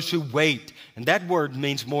 But those who wait, and that word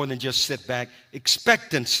means more than just sit back,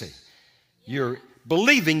 expectancy. You're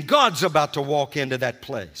believing God's about to walk into that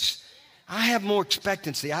place. I have more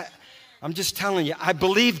expectancy. I'm just telling you, I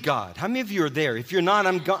believe God. How many of you are there? If you're not,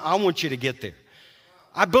 I want you to get there.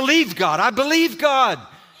 I believe God. I believe God.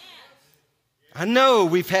 I know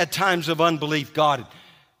we've had times of unbelief. God,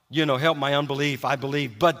 help my unbelief. I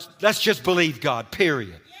believe. But let's just believe God,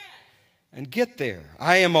 period. And get there.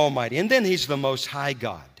 I am Almighty. And then He's the Most High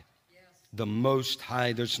God. The Most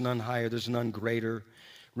High. There's none higher. There's none greater.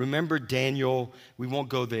 Remember Daniel. We won't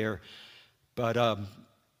go there. But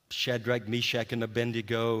Shadrach, Meshach, and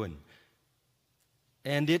Abednego.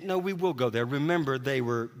 We will go there. Remember,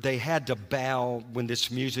 they had to bow when this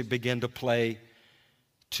music began to play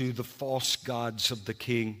to the false gods of the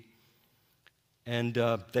king. And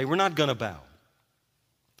they were not going to bow.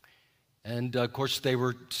 And, of course, they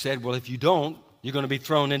said, well, if you don't, you're going to be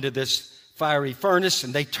thrown into this fiery furnace.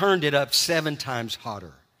 And they turned it up 7 times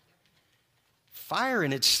hotter. Fire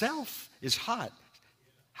in itself is hot.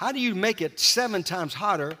 How do you make it 7 times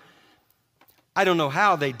hotter? I don't know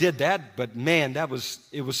how they did that, but man,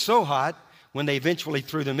 it was so hot when they eventually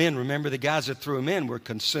threw them in. Remember, the guys that threw them in were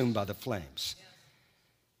consumed by the flames.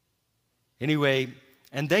 Anyway,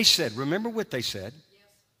 and they said, remember what they said?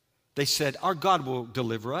 They said, our God will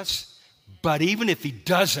deliver us, but even if He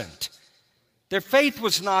doesn't, their faith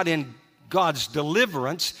was not in God's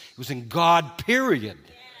deliverance, it was in God, period.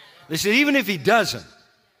 They said, even if He doesn't,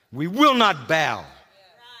 we will not bow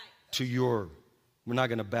to we're not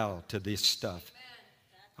going to bow to this stuff.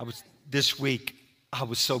 This week, I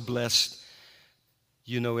was so blessed.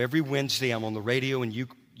 Every Wednesday I'm on the radio in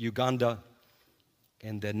Uganda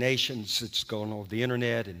and the nations. It's going over the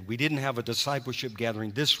internet. And we didn't have a discipleship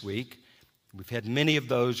gathering this week. We've had many of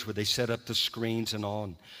those where they set up the screens and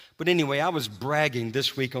all. But anyway, I was bragging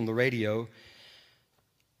this week on the radio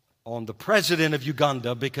on the president of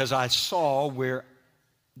Uganda because I saw where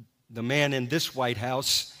the man in this White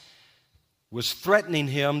House was threatening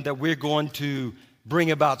him that we're going to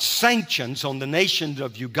bring about sanctions on the nation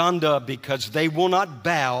of Uganda because they will not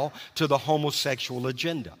bow to the homosexual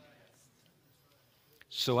agenda.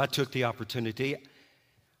 So I took the opportunity.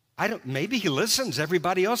 Maybe he listens.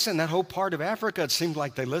 Everybody else in that whole part of Africa, it seems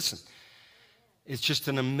like they listen. It's just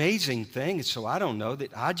an amazing thing. So I don't know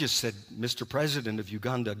that I just said, Mr. President of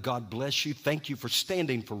Uganda, God bless you. Thank you for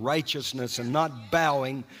standing for righteousness and not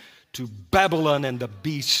bowing to Babylon and the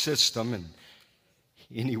beast system. And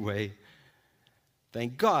anyway,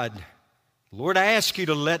 thank God. Lord, I ask you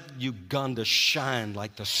to let Uganda shine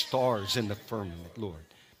like the stars in the firmament, Lord.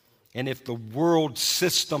 And if the world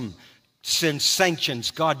system sends sanctions,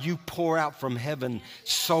 God, you pour out from heaven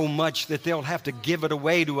so much that they'll have to give it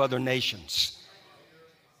away to other nations.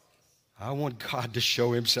 I want God to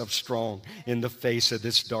show himself strong in the face of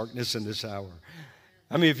this darkness in this hour.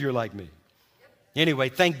 How many of you are like me? Anyway,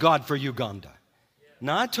 thank God for Uganda.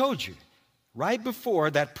 Now, I told you, right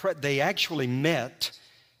before that, they actually met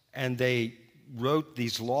and they wrote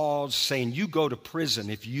these laws saying you go to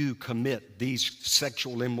prison if you commit these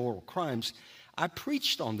sexual immoral crimes. I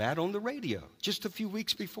preached on that on the radio just a few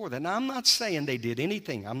weeks before that. Now, I'm not saying they did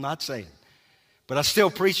anything. I'm not saying. But I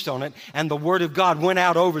still preached on it, and the word of God went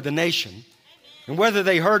out over the nation. And whether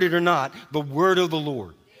they heard it or not, the word of the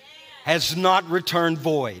Lord has not returned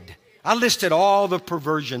void. I listed all the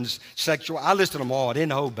perversions, sexual. I listed them all. I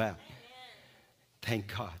didn't hold back.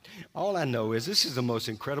 Thank God. All I know is this is the most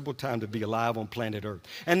incredible time to be alive on planet Earth.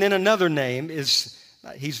 And then another name is,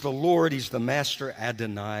 he's the Lord, he's the Master,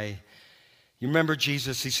 Adonai. You remember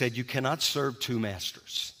Jesus, he said, you cannot serve two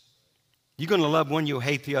masters. You're going to love one, you'll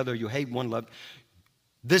hate the other. You hate one, love.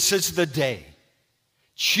 This is the day.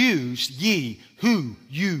 Choose ye who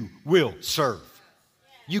you will serve.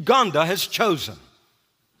 Uganda has chosen.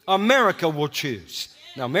 America will choose.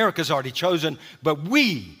 Now, America's already chosen, but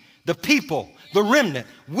we, the people, the remnant,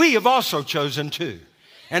 we have also chosen too.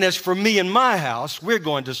 And as for me and my house, we're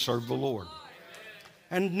going to serve the Lord.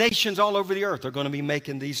 And nations all over the earth are going to be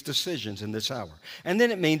making these decisions in this hour. And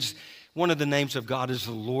then it means one of the names of God is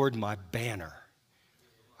the Lord, my banner.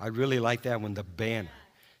 I really like that one, the banner,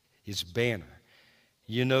 his banner.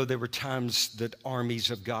 You know, there were times that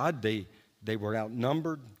armies of God, they were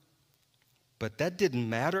outnumbered, but that didn't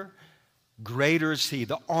matter. Greater is he.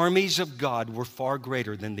 The armies of God were far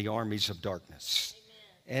greater than the armies of darkness.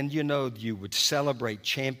 Amen. And you know, you would celebrate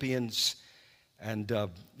champions, and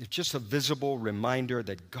it's just a visible reminder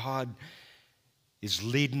that God is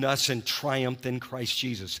leading us in triumph in Christ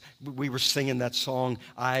Jesus. We were singing that song,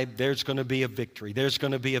 there's going to be a victory. There's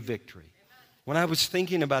going to be a victory. When I was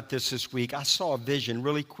thinking about this week, I saw a vision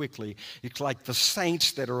really quickly. It's like the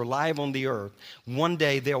saints that are alive on the earth. One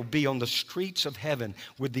day they'll be on the streets of heaven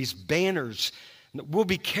with these banners. We'll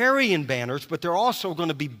be carrying banners, but there are also going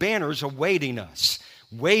to be banners awaiting us,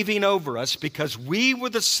 waving over us, because we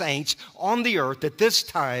were the saints on the earth at this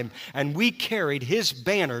time, and we carried his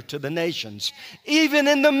banner to the nations, even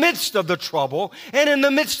in the midst of the trouble and in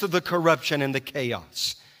the midst of the corruption and the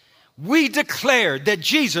chaos. We declared that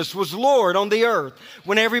Jesus was Lord on the earth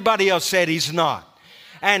when everybody else said he's not.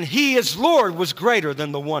 And he as Lord was greater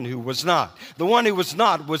than the one who was not. The one who was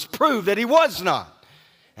not was proved that he was not.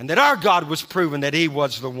 And that our God was proven that he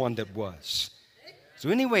was the one that was. So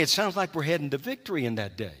anyway, it sounds like we're heading to victory in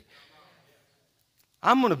that day.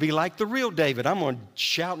 I'm going to be like the real David. I'm going to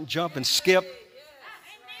shout and jump and skip.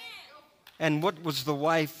 And what was the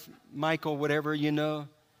wife, Michael, whatever, you know?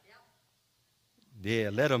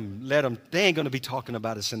 Yeah, let them. They ain't going to be talking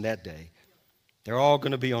about us in that day. They're all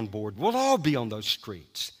going to be on board. We'll all be on those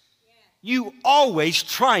streets. You always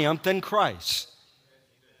triumphed in Christ.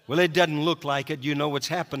 Well, it doesn't look like it. You know what's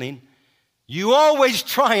happening. You always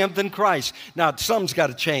triumphed in Christ. Now, something's got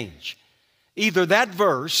to change. Either that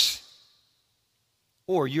verse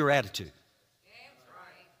or your attitude.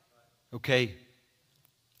 Okay?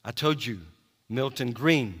 I told you, Milton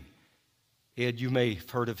Green. Ed, you may have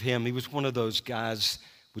heard of him. He was one of those guys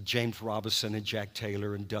with James Robinson and Jack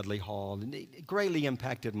Taylor and Dudley Hall, and it greatly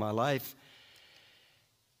impacted my life.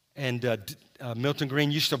 And Milton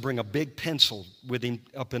Green used to bring a big pencil with him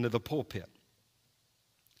up into the pulpit.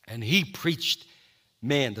 And he preached,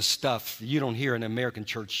 man, the stuff you don't hear in an American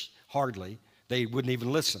church hardly. They wouldn't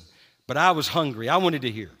even listen. But I was hungry. I wanted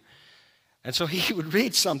to hear. And so he would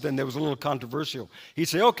read something that was a little controversial. He'd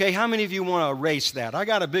say, okay, how many of you want to erase that? I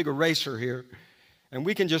got a big eraser here, and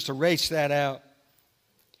we can just erase that out.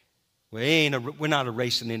 Well, we're not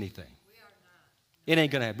erasing anything. It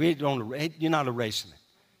ain't going to happen. You're not erasing it.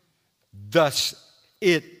 Thus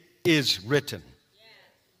it is written.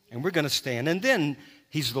 And we're going to stand. And then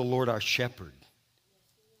he's the Lord our shepherd.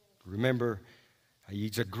 Remember,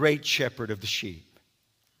 he's a great shepherd of the sheep.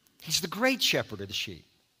 He's the great shepherd of the sheep.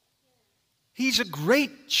 He's a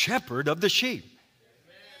great shepherd of the sheep.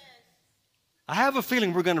 I have a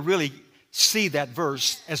feeling we're going to really see that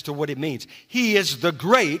verse as to what it means. He is the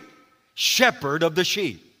great shepherd of the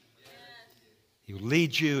sheep. He will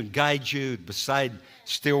lead you and guide you beside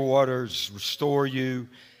still waters, restore you.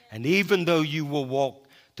 And even though you will walk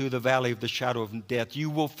through the valley of the shadow of death, you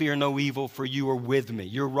will fear no evil, for you are with me.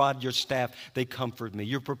 Your rod, your staff, they comfort me.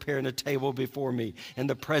 You're preparing a table before me in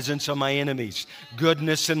the presence of my enemies.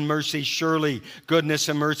 Goodness and mercy, surely goodness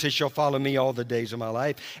and mercy shall follow me all the days of my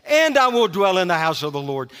life. And I will dwell in the house of the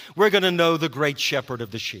Lord. We're going to know the great shepherd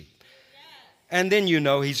of the sheep. And then you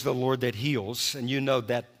know he's the Lord that heals. And you know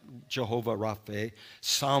that Jehovah Rapha,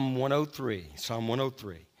 Psalm 103. Psalm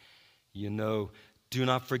 103. You know, do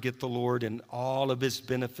not forget the Lord and all of his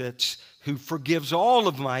benefits, who forgives all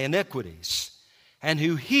of my iniquities and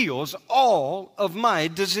who heals all of my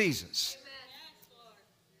diseases.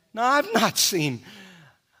 Now, I've not seen,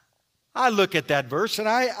 I look at that verse and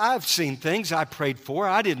I've seen things I prayed for.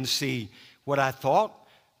 I didn't see what I thought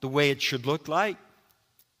the way it should look like.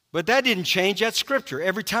 But that didn't change that scripture.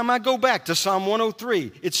 Every time I go back to Psalm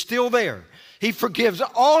 103, it's still there. He forgives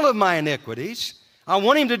all of my iniquities. I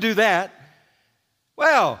want him to do that.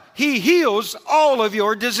 Well, he heals all of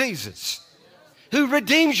your diseases, who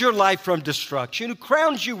redeems your life from destruction, who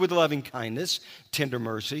crowns you with loving kindness, tender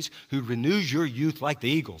mercies, who renews your youth like the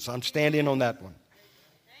eagles. I'm standing on that one.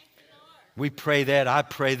 We pray that. I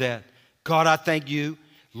pray that. God, I thank you.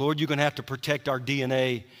 Lord, you're going to have to protect our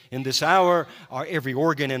DNA in this hour, every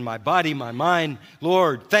organ in my body, my mind.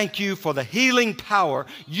 Lord, thank you for the healing power.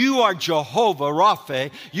 You are Jehovah Rapha.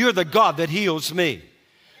 You're the God that heals me.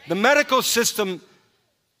 The medical system,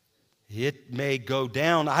 it may go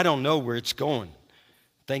down. I don't know where it's going.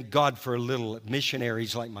 Thank God for little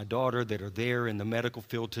missionaries like my daughter that are there in the medical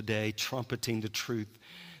field today, trumpeting the truth,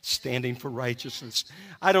 standing for righteousness.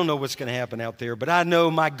 I don't know what's going to happen out there, but I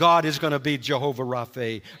know my God is going to be Jehovah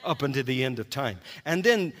Rapha up until the end of time. And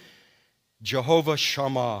then Jehovah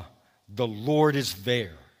Shammah, the Lord is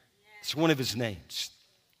there. It's one of his names.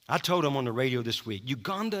 I told him on the radio this week,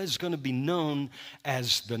 Uganda is going to be known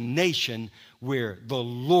as the nation where the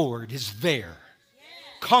Lord is there.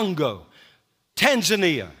 Congo,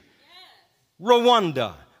 Tanzania,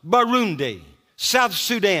 Rwanda, Burundi, South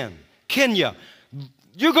Sudan, Kenya.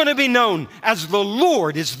 You're going to be known as the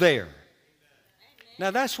Lord is there.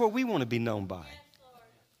 Now that's what we want to be known by.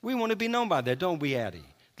 We want to be known by that, don't we, Addie?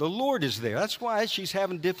 The Lord is there. That's why she's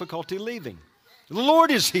having difficulty leaving. The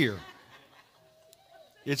Lord is here.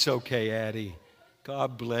 It's okay, Addie.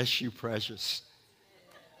 God bless you, precious.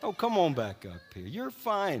 Oh, come on back up here. You're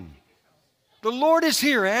fine. The Lord is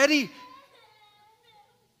here, Addie.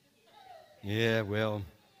 Yeah, well,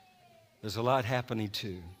 there's a lot happening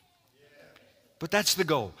too. But that's the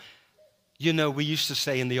goal. You know, we used to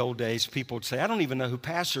say in the old days, people would say, I don't even know who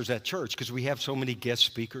pastors at church because we have so many guest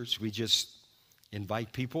speakers. We just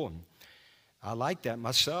invite people. And I like that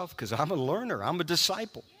myself because I'm a learner. I'm a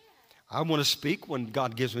disciple. I want to speak when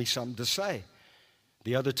God gives me something to say.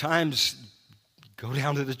 The other times, go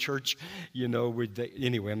down to the church, you know,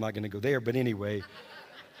 anyway, I'm not going to go there, but anyway,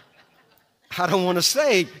 I don't want to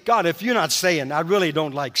say, God, if you're not saying, I really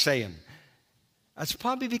don't like saying. That's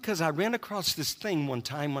probably because I ran across this thing one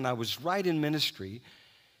time when I was right in ministry,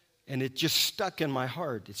 and it just stuck in my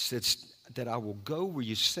heart. It says that I will go where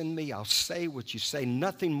you send me. I'll say what you say,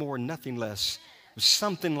 nothing more, nothing less. It was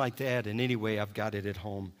something like that, and anyway, I've got it at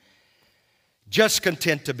home. Just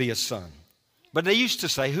content to be a son. But they used to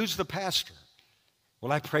say, who's the pastor?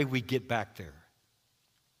 Well, I pray we get back there.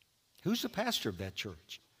 Who's the pastor of that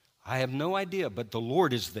church? I have no idea, but the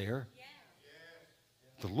Lord is there.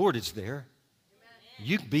 The Lord is there.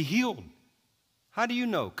 You can be healed. How do you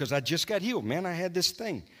know? Because I just got healed. Man, I had this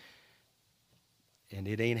thing. And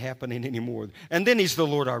it ain't happening anymore. And then he's the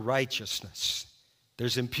Lord our righteousness.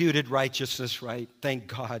 There's imputed righteousness, right? Thank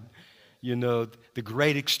God. You know, the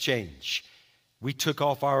great exchange. We took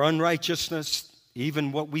off our unrighteousness.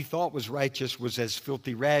 Even what we thought was righteous was as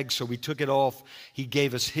filthy rags, so we took it off. He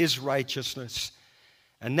gave us his righteousness.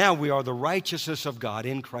 And now we are the righteousness of God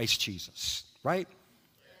in Christ Jesus, right?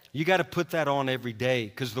 You got to put that on every day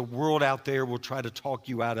because the world out there will try to talk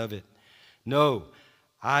you out of it. No,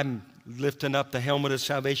 I'm lifting up the helmet of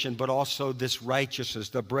salvation, but also this righteousness,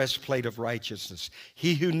 the breastplate of righteousness.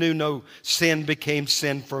 He who knew no sin became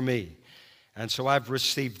sin for me. And so I've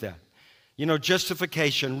received that. You know,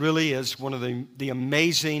 justification really is one of the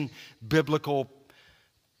amazing biblical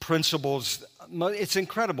principles. It's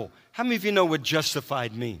incredible. How many of you know what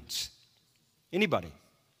justified means? Anybody?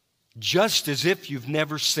 Just as if you've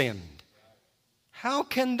never sinned. How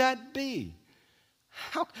can that be?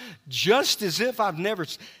 How, just as if I've never.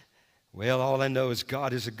 Well, all I know is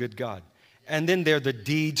God is a good God. And then they're the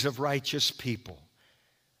deeds of righteous people.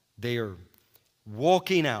 They are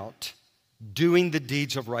walking out, doing the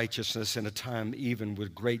deeds of righteousness in a time even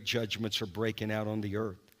with great judgments are breaking out on the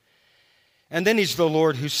earth. And then he's the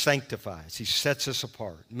Lord who sanctifies. He sets us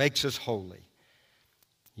apart, makes us holy.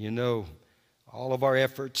 You know, all of our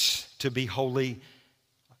efforts to be holy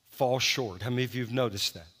fall short. How many of you have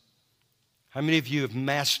noticed that? How many of you have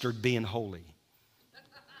mastered being holy?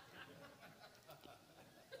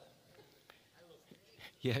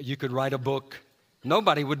 Yeah, you could write a book.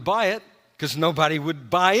 Nobody would buy it because nobody would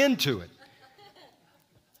buy into it.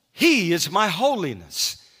 He is my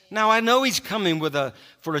holiness. Now, I know he's coming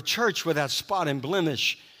for a church without spot and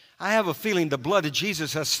blemish. I have a feeling the blood of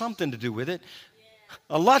Jesus has something to do with it,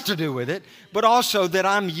 a lot to do with it, but also that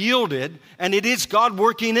I'm yielded and it is God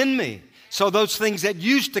working in me. So those things that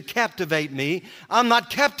used to captivate me, I'm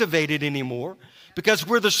not captivated anymore because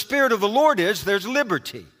where the Spirit of the Lord is, there's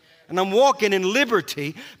liberty. And I'm walking in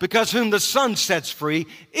liberty because whom the Son sets free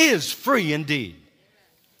is free indeed.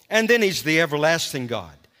 And then he's the everlasting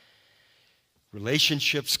God.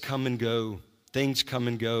 Relationships come and go. Things come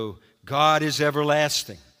and go. God is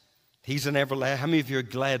everlasting. He's an everlasting. How many of you are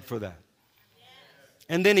glad for that?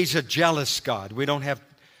 And then he's a jealous God. We don't have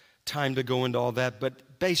time to go into all that,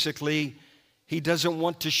 but basically, he doesn't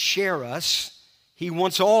want to share us. He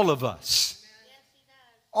wants all of us.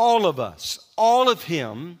 All of us. All of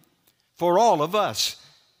him for all of us.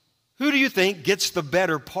 Who do you think gets the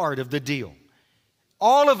better part of the deal?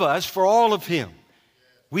 All of us for all of him.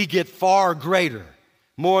 We get far greater,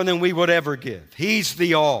 more than we would ever give. He's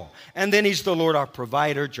the all. And then he's the Lord our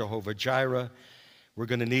provider, Jehovah Jireh. We're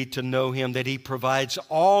going to need to know him, that he provides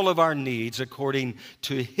all of our needs according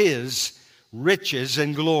to his riches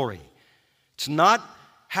and glory. It's not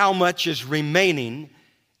how much is remaining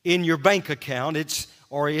in your bank account.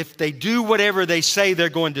 Or if they do whatever they say they're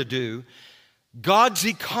going to do. God's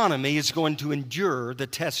economy is going to endure the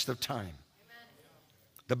test of time.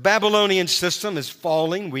 The Babylonian system is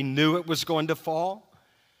falling. We knew it was going to fall.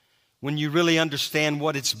 When you really understand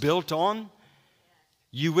what it's built on,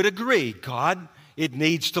 you would agree, God, it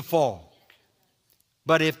needs to fall.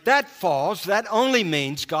 But if that falls, that only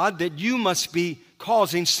means, God, that you must be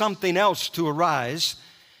causing something else to arise.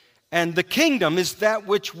 And the kingdom is that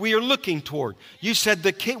which we are looking toward. You said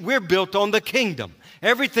we're built on the kingdom.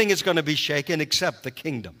 Everything is going to be shaken except the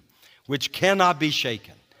kingdom, which cannot be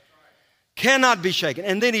shaken. Cannot be shaken.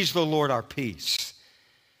 And then he's the Lord our peace.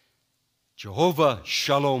 Jehovah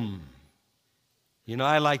Shalom. You know,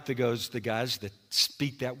 I like the guys that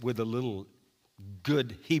speak that with a little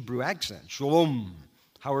good Hebrew accent. Shalom.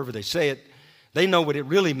 However they say it. They know what it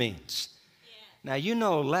really means. Now, you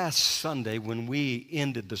know, last Sunday when we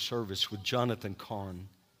ended the service with Jonathan Kahn,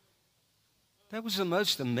 that was the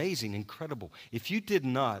most amazing, incredible. If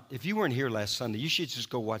you weren't here last Sunday, you should just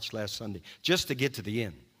go watch last Sunday just to get to the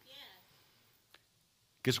end.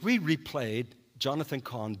 Because we replayed Jonathan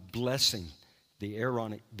Kahn blessing, the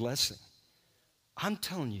Aaronic blessing. I'm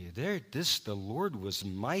telling you, the Lord was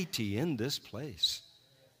mighty in this place.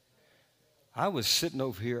 I was sitting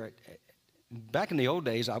over here. Back in the old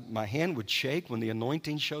days, my hand would shake when the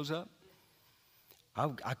anointing shows up.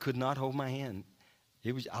 I could not hold my hand.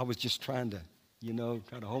 I was just trying to,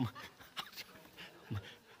 try to hold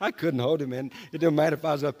I couldn't hold him, man. It didn't matter if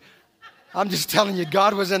I was up. I'm just telling you,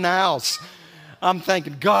 God was in the house. I'm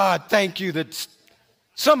thinking, God, thank you that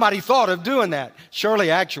somebody thought of doing that. Shirley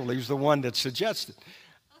actually was the one that suggested.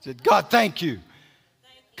 I said, God, thank you.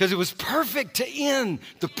 Because it was perfect to end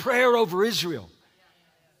the prayer over Israel.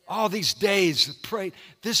 All these days of prayer.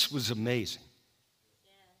 This was amazing.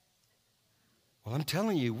 Well, I'm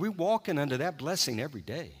telling you, we're walking under that blessing every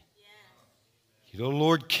day.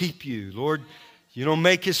 Lord, keep you. Lord,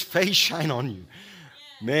 make his face shine on you.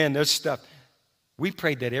 Man, there's stuff. We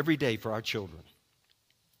prayed that every day for our children.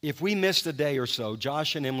 If we missed a day or so,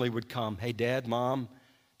 Josh and Emily would come. Hey, Dad, Mom,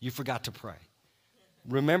 you forgot to pray.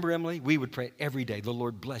 Remember, Emily? We would pray every day. The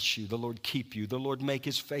Lord bless you. The Lord keep you. The Lord make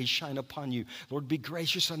his face shine upon you. Lord, be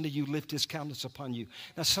gracious unto you. Lift his countenance upon you.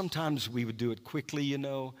 Now, sometimes we would do it quickly,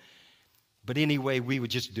 But anyway, we would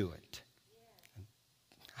just do it.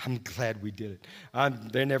 I'm glad we did it.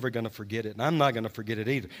 They're never going to forget it, and I'm not going to forget it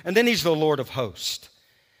either. And then he's the Lord of hosts,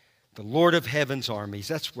 the Lord of heaven's armies.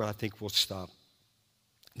 That's where I think we'll stop.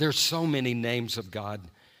 There's so many names of God,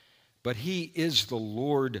 but he is the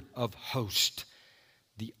Lord of hosts,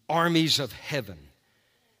 the armies of heaven.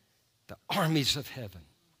 The armies of heaven.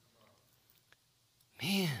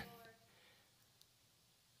 Man.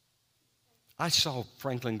 I saw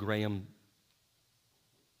Franklin Graham,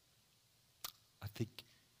 I think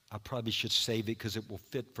I probably should save it because it will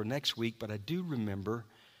fit for next week, but I do remember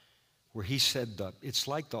where he said that it's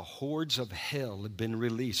like the hordes of hell have been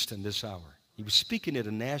released in this hour. He was speaking at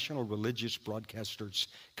a National Religious Broadcasters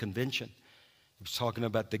Convention. He was talking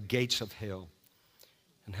about the gates of hell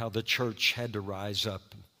and how the church had to rise up.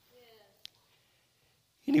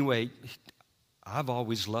 Anyway, I've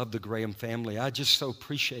always loved the Graham family. I just so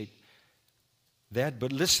appreciate that.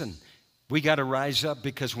 But listen, we got to rise up,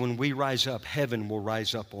 because when we rise up, heaven will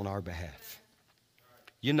rise up on our behalf.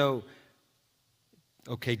 You know,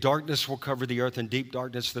 okay, darkness will cover the earth and deep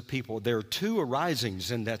darkness the people. There are two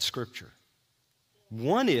arisings in that scripture.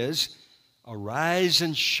 One is, arise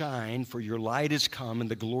and shine, for your light is come, and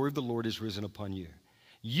the glory of the Lord is risen upon you.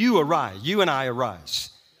 You arise, you and I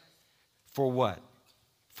arise. For what?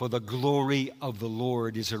 For the glory of the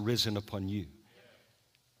Lord is arisen upon you.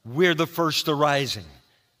 We're the first arising.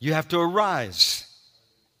 You have to arise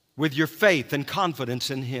with your faith and confidence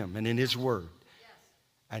in Him and in His Word.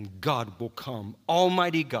 And God will come.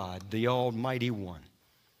 Almighty God, the Almighty One,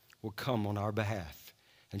 will come on our behalf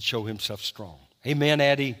and show Himself strong. Amen,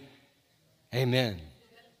 Addie? Amen.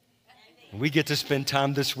 And we get to spend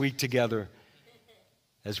time this week together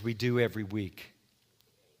as we do every week.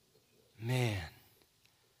 Man,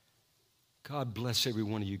 God bless every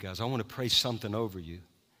one of you guys. I want to pray something over you.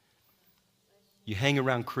 You hang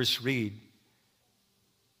around Chris Reed,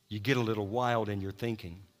 you get a little wild in your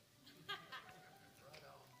thinking.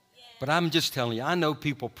 But I'm just telling you, I know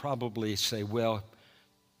people probably say, well,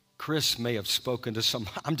 Chris may have spoken to some,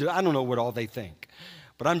 I don't know what all they think.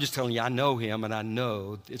 But I'm just telling you, I know him and I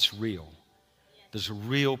know it's real. There's a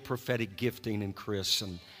real prophetic gifting in Chris.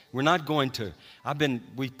 And we're not going to,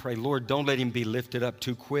 we pray, Lord, don't let him be lifted up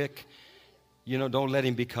too quick. You know, don't let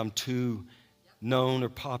him become too known or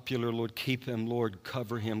popular. Lord, keep him. Lord,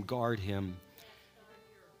 cover him, guard him.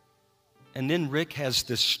 And then Rick has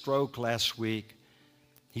this stroke last week.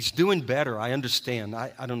 He's doing better, I understand.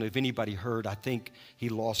 I don't know if anybody heard. I think he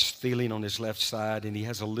lost feeling on his left side, and he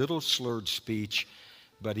has a little slurred speech,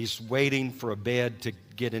 but he's waiting for a bed to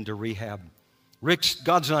get into rehab.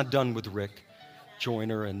 God's not done with Rick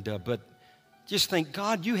Joyner, but just think,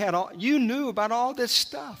 God, you knew about all this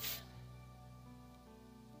stuff.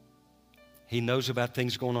 He knows about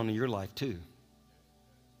things going on in your life too.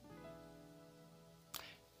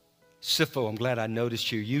 Sifo, I'm glad I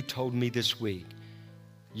noticed you. You told me this week,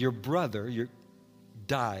 your brother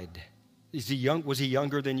died. Was he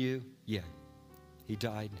younger than you? Yeah, he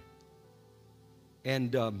died.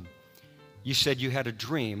 And you said you had a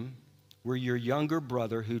dream where your younger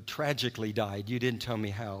brother, who tragically died, you didn't tell me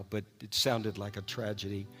how, but it sounded like a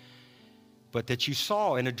tragedy, but that you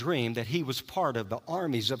saw in a dream that he was part of the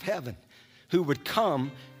armies of heaven who would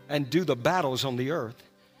come and do the battles on the earth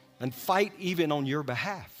and fight even on your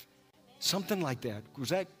behalf. Something like that. Was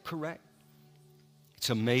that correct? It's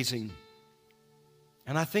amazing.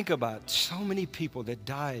 And I think about so many people that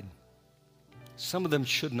died. Some of them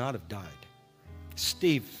should not have died.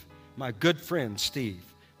 Steve, my good friend Steve,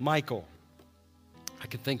 Michael. I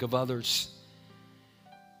can think of others.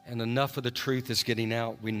 And enough of the truth is getting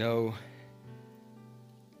out. We know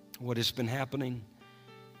what has been happening.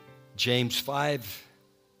 James 5,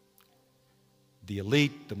 the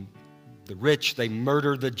elite, the rich, they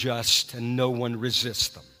murder the just and no one resists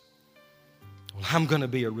them. Well, I'm going to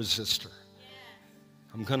be a resistor.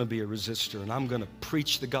 I'm going to be a resistor, and I'm going to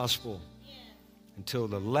preach the gospel until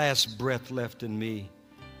the last breath left in me.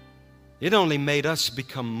 It only made us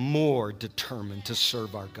become more determined to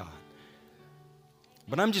serve our God.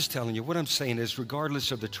 But I'm just telling you, what I'm saying is,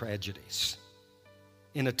 regardless of the tragedies,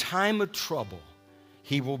 in a time of trouble,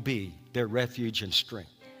 He will be their refuge and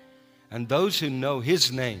strength. And those who know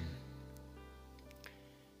His name,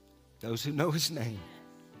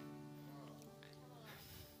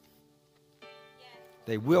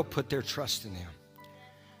 they will put their trust in Him.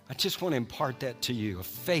 I just want to impart that to you, a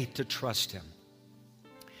faith to trust Him.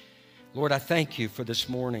 Lord, I thank You for this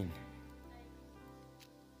morning.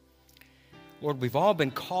 Lord, we've all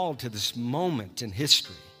been called to this moment in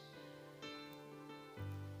history.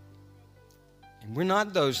 And we're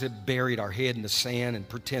not those that buried our head in the sand and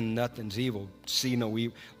pretend nothing's evil, see no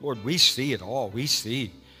evil. Lord, we see it all. We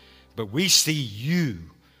see. But we see You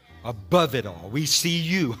above it all. We see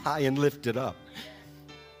You high and lifted up.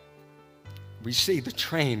 We see the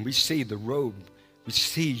train. We see the robe. We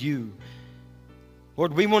see You.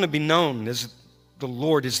 Lord, we want to be known as the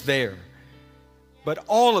Lord is there. But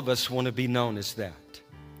all of us want to be known as that.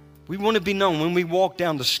 We want to be known when we walk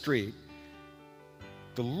down the street.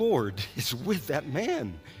 The Lord is with that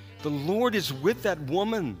man. The Lord is with that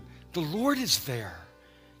woman. The Lord is there.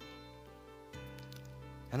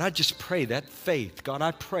 And I just pray that faith, God,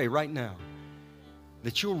 I pray right now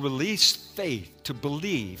that you'll release faith to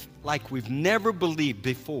believe like we've never believed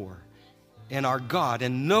before in our God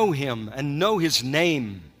and know Him and know His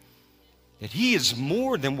name. That He is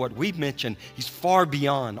more than what we've mentioned. He's far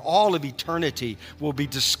beyond. All of eternity will be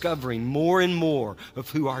discovering more and more of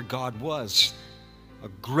who our God was. A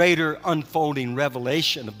greater unfolding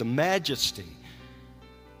revelation of the majesty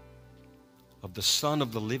of the Son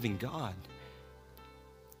of the living God.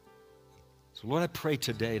 So Lord, I pray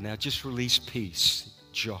today now, just release peace.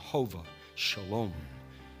 Jehovah Shalom.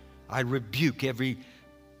 I rebuke every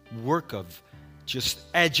work of just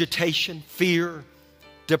agitation, fear,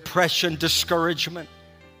 depression, discouragement,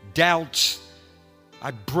 doubts.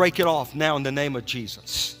 I break it off now in the name of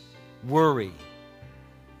Jesus. Worry.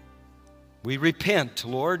 We repent,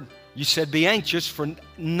 Lord. You said be anxious for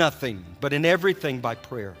nothing, but in everything by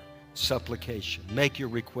prayer, supplication. Make your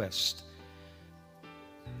request.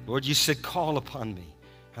 Lord, you said call upon me,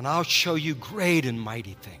 and I'll show you great and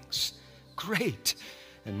mighty things. Great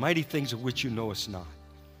and mighty things of which you know us not.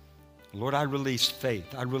 Lord, I release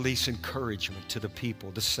faith. I release encouragement to the people,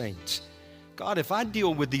 the saints. God, if I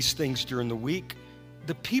deal with these things during the week,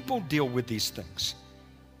 the people deal with these things.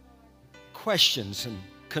 Questions and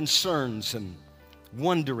concerns and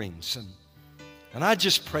wonderings. And I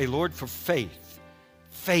just pray, Lord, for faith.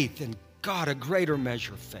 Faith in God, a greater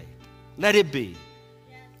measure of faith. Let it be.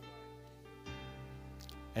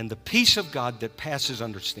 And the peace of God that passes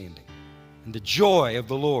understanding. And the joy of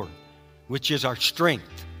the Lord, which is our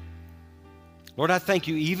strength. Lord, I thank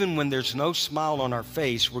you, even when there's no smile on our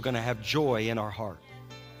face, we're going to have joy in our heart.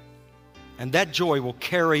 And that joy will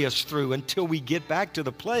carry us through until we get back to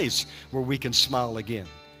the place where we can smile again.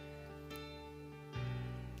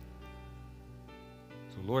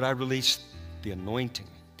 So, Lord, I release the anointing,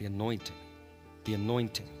 the anointing, the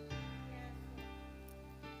anointing.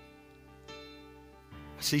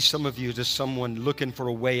 I see some of you, just someone looking for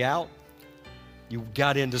a way out. You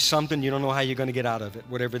got into something, you don't know how you're going to get out of it,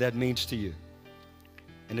 whatever that means to you.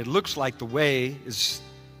 And it looks like the way is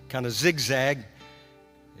kind of zigzag.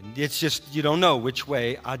 And it's just, you don't know which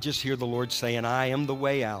way. I just hear the Lord saying, I am the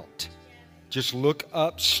way out. Just look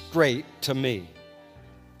up straight to me.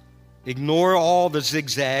 Ignore all the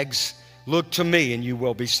zigzags. Look to me and you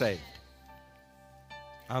will be saved.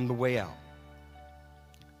 I'm the way out.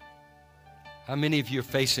 How many of you are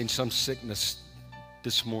facing some sickness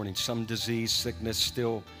this morning? Some disease, sickness,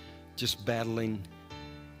 still just battling?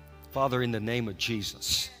 Father, in the name of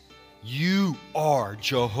Jesus, you are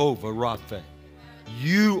Jehovah Rapha.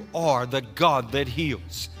 You are the God that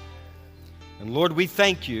heals. And Lord, we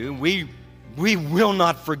thank you. We will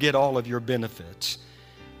not forget all of your benefits.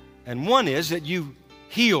 And one is that you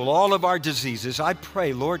heal all of our diseases. I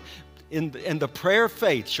pray, Lord, in the prayer of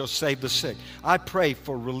faith shall save the sick. I pray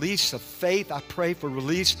for release of faith. I pray for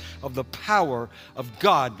release of the power of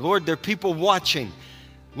God. Lord, there are people watching.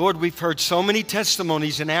 Lord, we've heard so many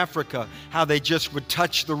testimonies in Africa how they just would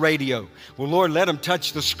touch the radio. Well, Lord, let them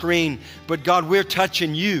touch the screen. But God, we're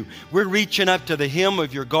touching you. We're reaching up to the hem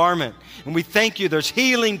of your garment. And we thank you there's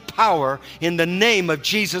healing power in the name of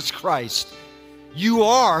Jesus Christ. You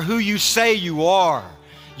are who you say you are.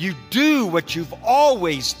 You do what you've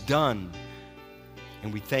always done.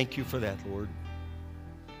 And we thank you for that, Lord.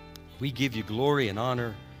 We give you glory and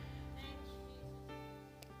honor.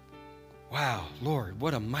 Wow, Lord,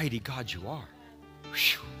 what a mighty God you are.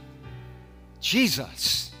 Whew.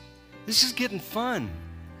 Jesus, this is getting fun.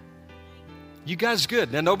 You guys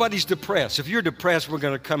good. Now, nobody's depressed. If you're depressed, we're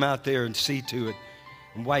going to come out there and see to it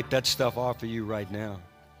and wipe that stuff off of you right now.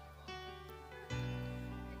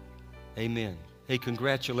 Amen. Hey,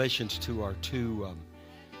 congratulations to our two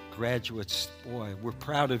graduates. Boy, we're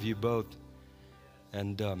proud of you both.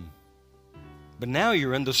 And but now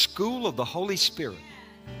you're in the school of the Holy Spirit.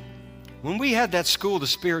 When we had that school of the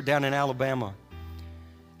Spirit down in Alabama,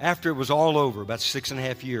 after it was all over, about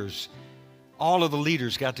 6.5 years, all of the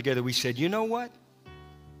leaders got together. We said, you know what?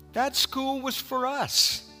 That school was for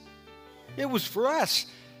us. It was for us.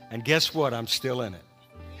 And guess what? I'm still in it.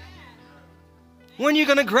 When are you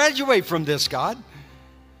going to graduate from this, God?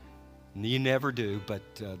 You never do, but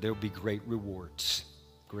there'll be great rewards.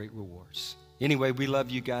 Great rewards. Anyway, we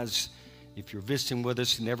love you guys. If you're visiting with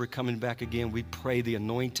us and never coming back again, we pray the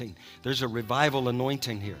anointing. There's a revival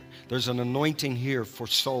anointing here. There's an anointing here for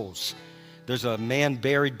souls. There's a man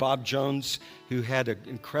buried, Bob Jones, who had an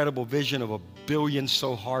incredible vision of 1 billion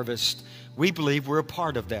soul harvest. We believe we're a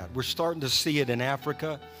part of that. We're starting to see it in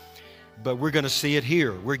Africa, but we're going to see it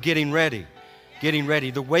here. We're getting ready. Getting ready.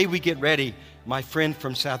 The way we get ready, my friend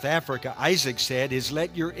from South Africa, Isaac, said, is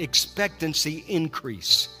let your expectancy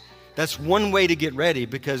increase. That's one way to get ready,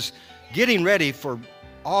 because getting ready for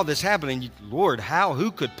all this happening, Lord, how?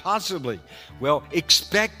 Who could possibly? Well,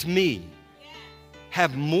 expect me.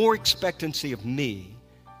 Have more expectancy of me,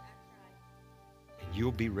 and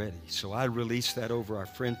you'll be ready. So I release that over our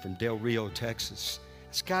friend from Del Rio, Texas.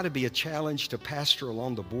 It's got to be a challenge to pastor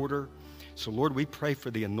along the border. So, Lord, we pray for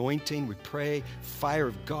the anointing. We pray fire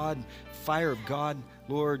of God,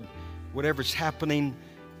 Lord, whatever's happening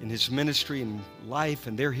in his ministry and life,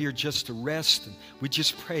 and they're here just to rest. And we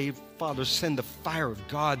just pray, Father, send the fire of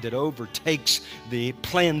God that overtakes the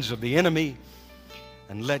plans of the enemy.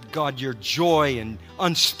 And let, God, your joy and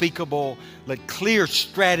unspeakable, let clear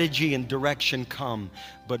strategy and direction come.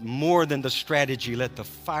 But more than the strategy, let the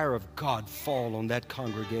fire of God fall on that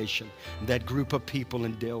congregation, that group of people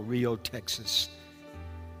in Del Rio, Texas,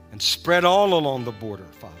 and spread all along the border,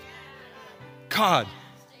 Father. God,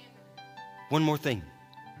 one more thing.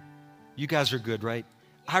 You guys are good, right?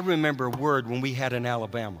 I remember a word when we had in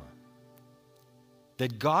Alabama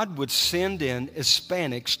that God would send in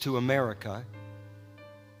Hispanics to America.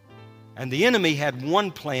 And the enemy had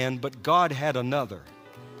one plan, but God had another.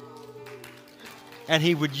 And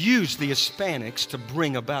he would use the Hispanics to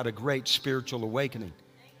bring about a great spiritual awakening.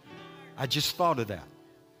 I just thought of that.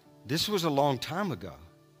 This was a long time ago.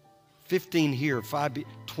 15 here,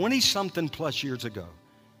 20-something plus years ago.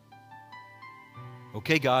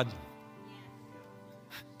 Okay, God.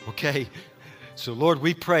 Okay. So, Lord,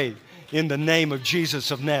 we pray in the name of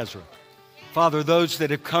Jesus of Nazareth. Father, those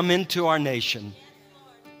that have come into our nation,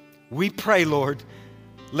 we pray, Lord,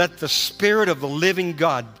 let the Spirit of the living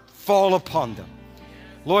God fall upon them.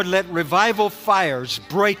 Lord, let revival fires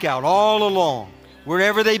break out all along,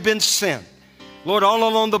 wherever they've been sent. Lord, all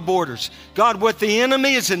along the borders. God, what the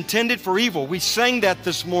enemy is intended for evil, we sang that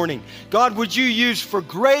this morning. God, would you use for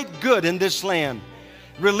great good in this land?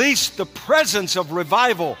 Release the presence of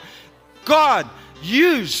revival. God,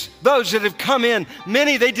 use those that have come in.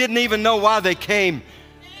 Many, they didn't even know why they came.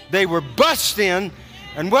 They were bussed in.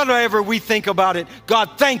 And whatever we think about it, God,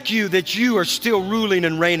 thank you that you are still ruling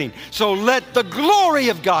and reigning. So let the glory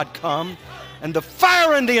of God come, and the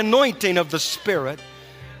fire and the anointing of the Spirit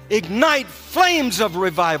ignite flames of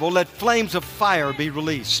revival. Let flames of fire be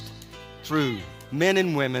released through men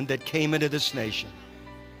and women that came into this nation.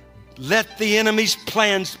 Let the enemy's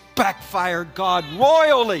plans backfire, God,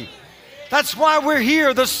 royally. That's why we're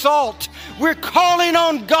here, the salt. We're calling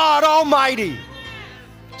on God Almighty.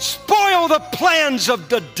 Spoil the plans of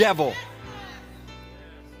the devil.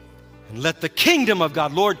 And let the kingdom of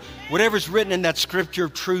God, Lord, whatever's written in that scripture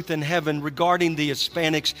of truth in heaven regarding the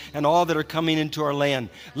Hispanics and all that are coming into our land,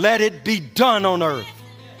 let it be done on earth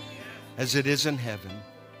as it is in heaven.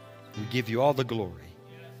 We give you all the glory.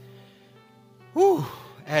 Whew,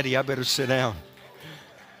 Addie, I better sit down.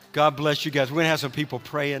 God bless you guys. We're going to have some people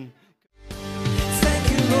praying.